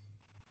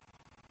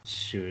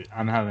shoot.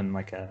 I'm having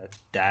like a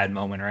dad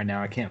moment right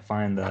now. I can't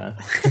find the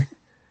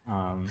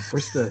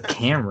where's the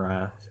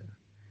camera?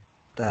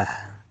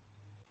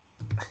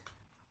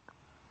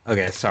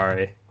 Okay,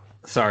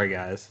 sorry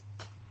guys.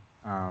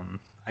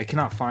 I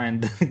cannot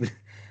find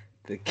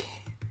the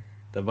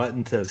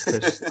button to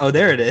push. Oh,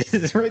 there it is.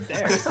 It's right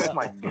there. Oh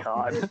my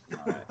god.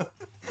 All right.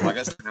 Well, I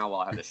guess now while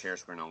I have the share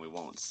screen on, we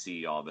won't see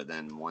y'all, but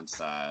then once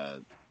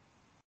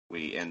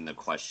we end the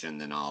question,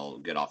 then I'll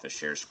get off the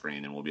share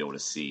screen and we'll be able to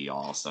see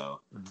y'all. So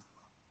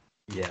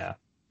Yeah.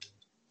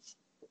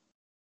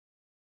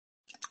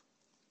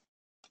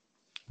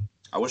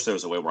 I wish there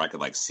was a way where I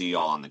could like see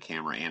y'all on the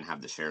camera and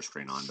have the share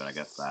screen on, but I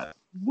guess that.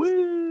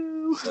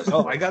 Woo!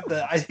 Oh, I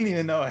didn't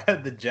even know I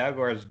had the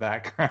Jaguars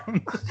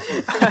background.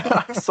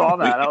 I saw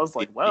that. I was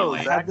like, whoa. I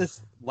had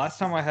this last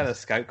time I had a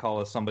Skype call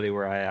with somebody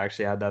where I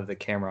actually had to have the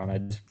camera on. I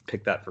just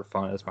picked that for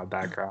fun as my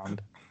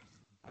background.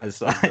 I was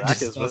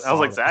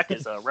like, Zach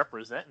is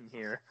representing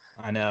here.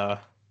 I know.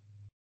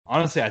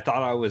 Honestly, I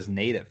thought I was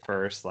Nate at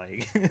first,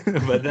 like,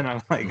 but then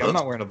I'm like, I'm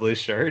not wearing a blue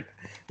shirt.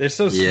 They're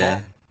so small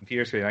on the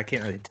computer screen, I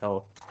can't really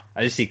tell.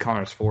 I just see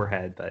Connor's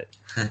forehead, but.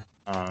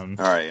 All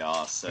right,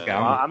 y'all. So Okay,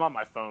 I'm on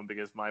my phone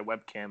because my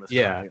webcam is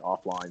currently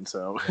offline.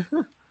 So.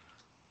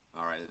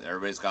 All right,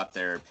 everybody's got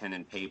their pen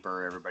and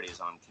paper.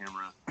 Everybody's on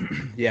camera.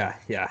 Yeah.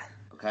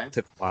 Okay. It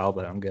took a while,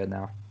 but I'm good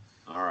now.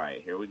 All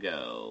right, here we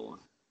go.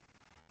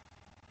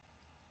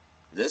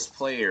 This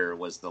player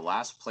was the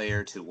last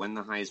player to win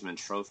the Heisman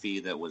Trophy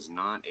that was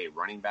not a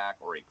running back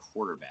or a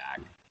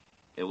quarterback.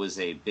 It was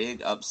a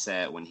big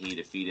upset when he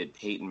defeated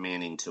Peyton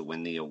Manning to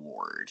win the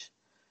award.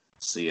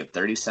 So you have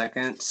 30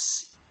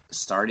 seconds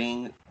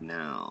starting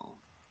now.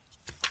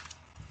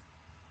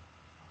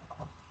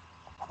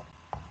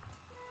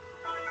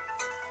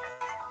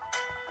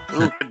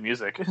 Ooh, good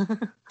music.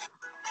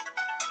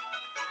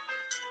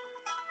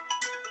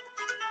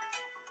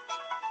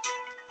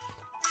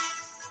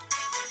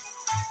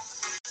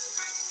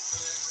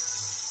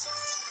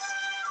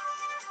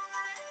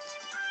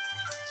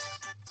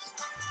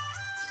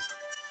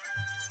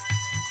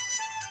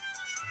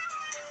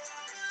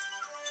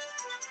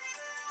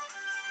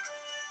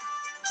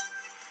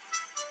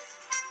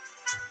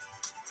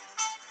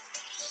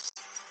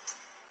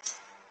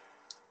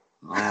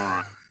 All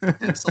right.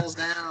 Pencils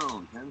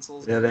down.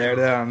 Pencils Yeah, down. they're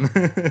down.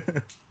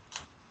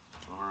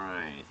 All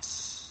right.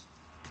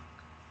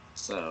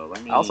 So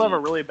let me. I also have a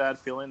really bad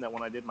feeling that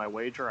when I did my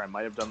wager, I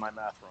might have done my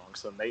math wrong.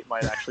 So Nate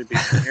might actually be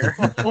here.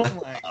 Oh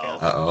my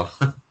god.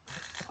 Uh-oh.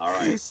 All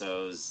right.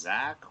 So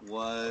Zach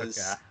was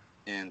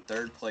Okay. in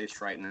third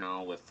place right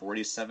now with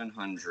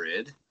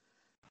 4,700,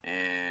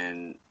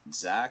 and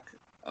Zach.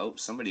 Oh,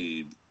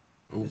 somebody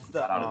Ooh, It's the,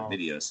 got out of the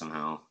video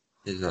somehow.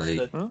 it's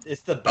like,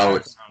 it's the Oh, background.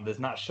 it's- It's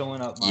not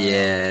showing up my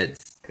yeah,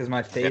 because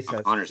my face Yeah,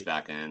 has Connor's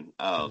back in.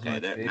 Oh, Is my okay.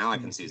 There, face now I in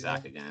can the see video?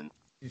 Zach again.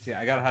 You see,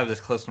 I gotta have this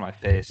close to my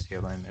face. Here,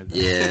 let me move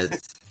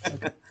this.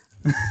 yeah,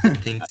 I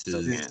think this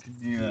is, Okay.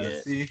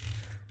 Yeah, see?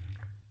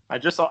 I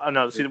just saw.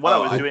 No, see what I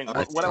was Oh, doing.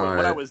 I What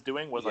I was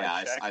doing was Yeah,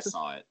 I checked. I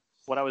saw it.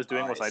 What I was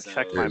doing Alright, was I so-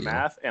 checked There my you go.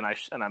 math, and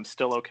I'm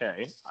still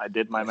okay. I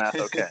did my math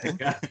okay.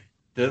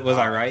 Was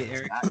I right,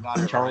 Eric? Zach got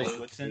it Charles right.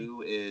 Woodson?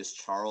 Who is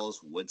Charles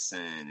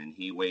Woodson? And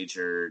he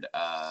wagered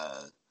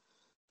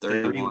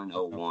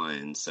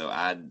 3101. So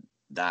add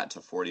that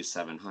to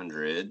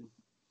 4,700.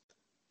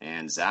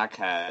 And Zach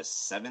has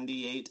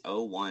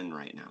 7801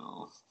 right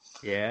now.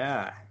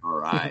 Yeah. All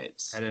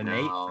right. Had a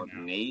Nate now for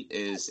now. Nate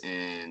is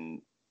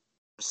in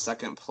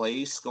second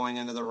place going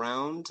into the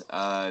round.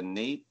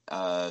 Nate,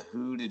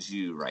 who did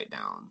you write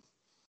down?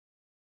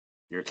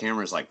 Your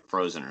camera's like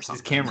frozen or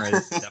something. His camera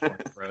is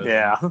definitely frozen.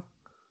 Yeah,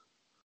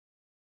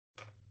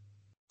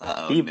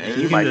 Uh-oh, he no.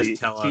 You can might just be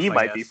tell us, he I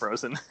might be guess.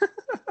 frozen.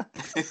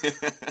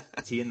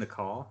 Is he in the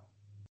call?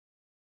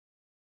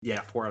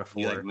 Yeah, 4 out of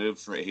 4. He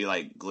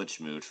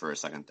glitch moved for a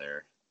second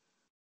there.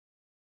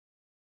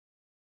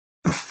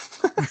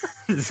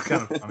 It's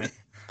kind of funny.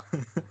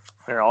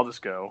 Here, I'll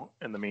just go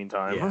in the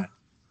meantime. Yeah.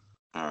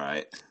 All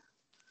right.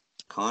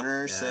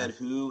 Connor Yeah. said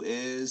who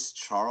is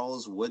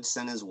Charles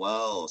Woodson as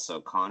well.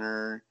 So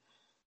Connor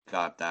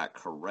got that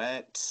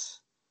correct.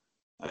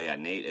 Oh yeah,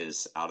 Nate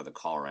is out of the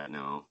call right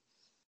now.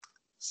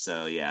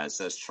 So yeah, it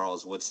says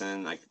Charles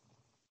Woodson, like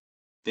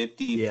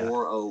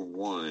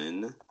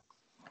 5401.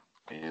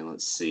 And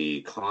let's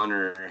see,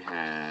 Connor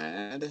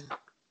had, if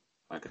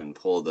I can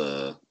pull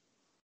the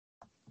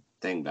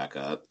thing back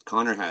up.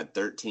 Connor had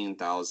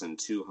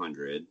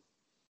 13,200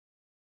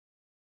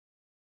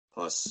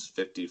 plus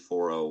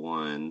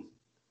 5401.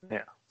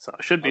 Yeah, so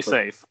it should be I'll put-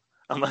 safe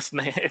unless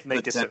if Nate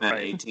Puts gets him it at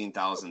right.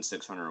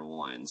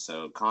 18,601.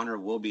 So Connor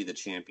will be the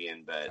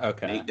champion, but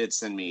Okay. Nate did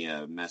send me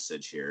a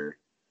message here.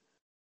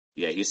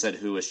 Yeah, he said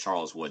who is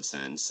Charles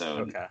Woodson. So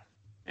Okay.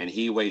 and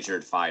he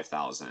wagered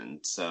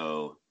 5,000.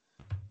 So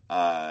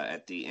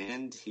at the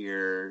end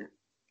here,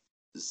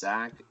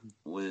 Zach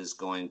was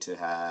going to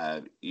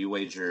have you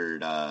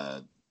wagered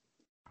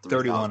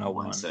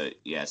 3101. So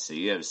yeah, so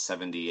you have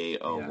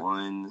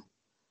 7801.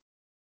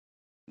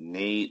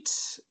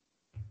 Nate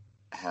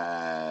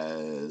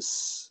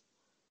has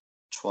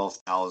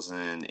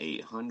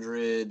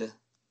 12,800.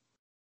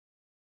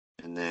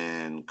 And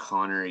then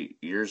Connor,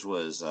 yours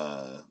was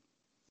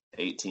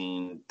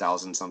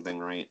 18,000 something,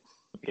 right?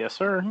 Yes,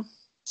 sir.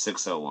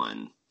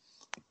 601.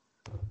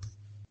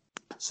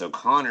 So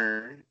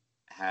Connor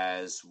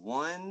has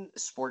won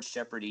Sports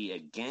Jeopardy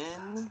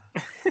again,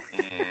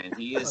 and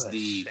he is What a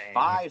the shame.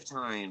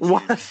 5-time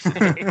What a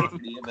champion.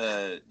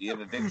 Do you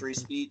have a victory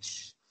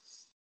speech?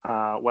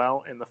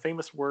 Well, in the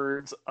famous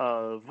words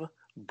of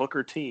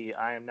Booker T,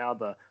 I am now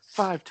the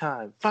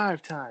five-time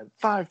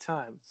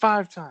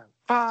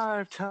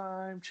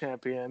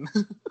champion.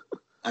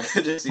 I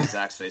could just see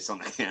Zach's face on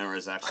the camera.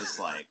 Zach's just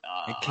like,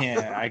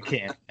 I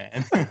can't,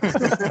 man.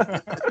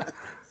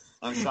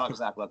 I'm shocked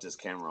Zach left his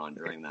camera on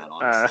during that,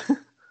 honestly.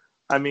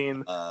 I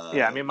mean,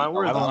 yeah, I mean, my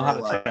words. I don't know how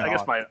to are, turn it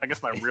I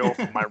guess my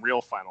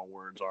real final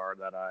words are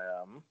that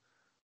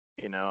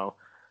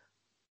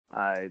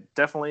I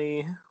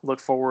definitely look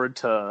forward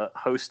to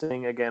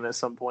hosting again at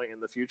some point in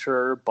the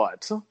future,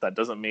 but that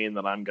doesn't mean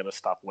that I'm going to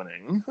stop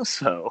winning.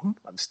 So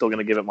I'm still going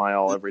to give it my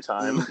all every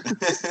time.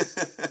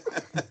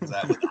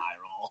 Zach with the eye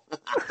roll.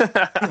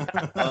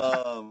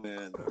 Oh,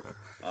 man.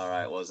 All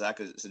right. Well, Zach,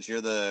 since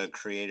you're the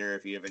creator,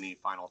 if you have any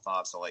final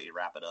thoughts, I'll let you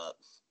wrap it up.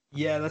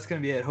 Yeah, that's going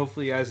to be it.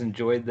 Hopefully you guys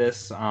enjoyed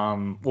this.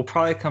 We'll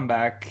probably come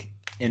back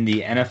in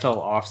the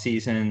NFL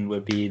offseason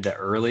would be the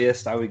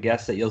earliest, I would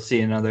guess, that you'll see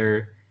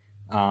another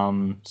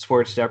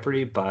Sports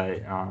Jeopardy.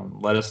 But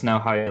let us know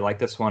how you like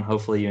this one.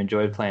 Hopefully you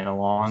enjoyed playing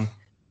along.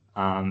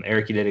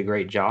 Eric, you did a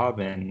great job,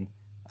 and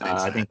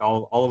Thanks, I man. think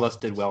all of us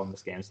did well in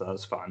this game, so that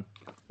was fun.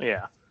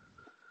 Yeah.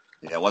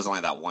 Yeah, it wasn't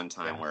like that one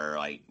time where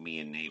like me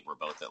and Nate were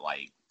both at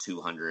like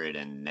 200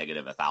 and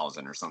negative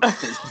 1,000 or something.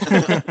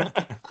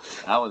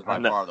 That was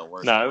by far the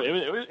worst. No, one.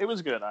 it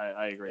was good.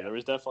 I agree. Yeah. There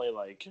was definitely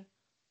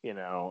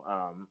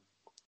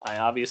I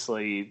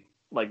obviously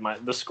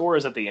the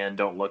scores at the end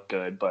don't look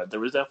good, but there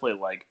was definitely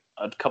like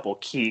a couple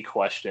key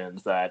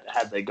questions that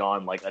had they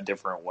gone like a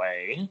different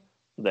way,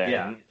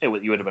 then you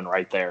would have been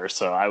right there.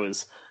 So I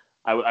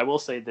will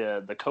say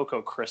the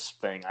Cocoa Crisp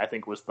thing I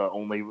think was the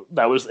only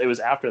it was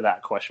after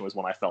that question was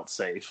when I felt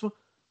safe.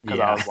 Because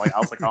I was like,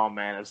 oh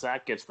man, if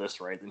Zach gets this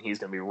right, then he's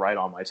gonna be right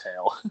on my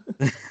tail.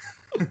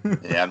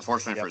 Yeah,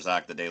 unfortunately Yep. for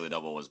Zach, the Daily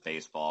Double was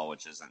baseball,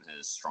 which isn't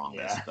his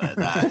strongest. Yeah. But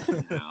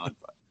that,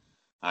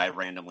 I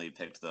randomly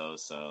picked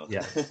those. So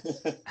Yeah.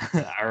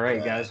 All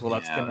right, guys. Well,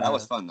 that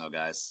was fun though,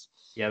 guys.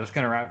 that's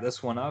gonna wrap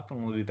this one up,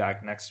 and we'll be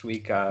back next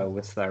week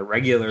with a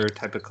regular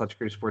type of Clutch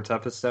Crew Sports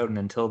episode. And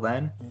until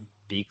then,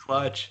 be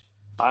clutch.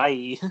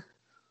 Bye.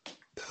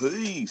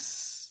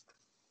 Peace.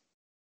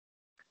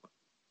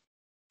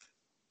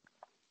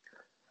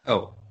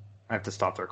 Oh, I have to stop the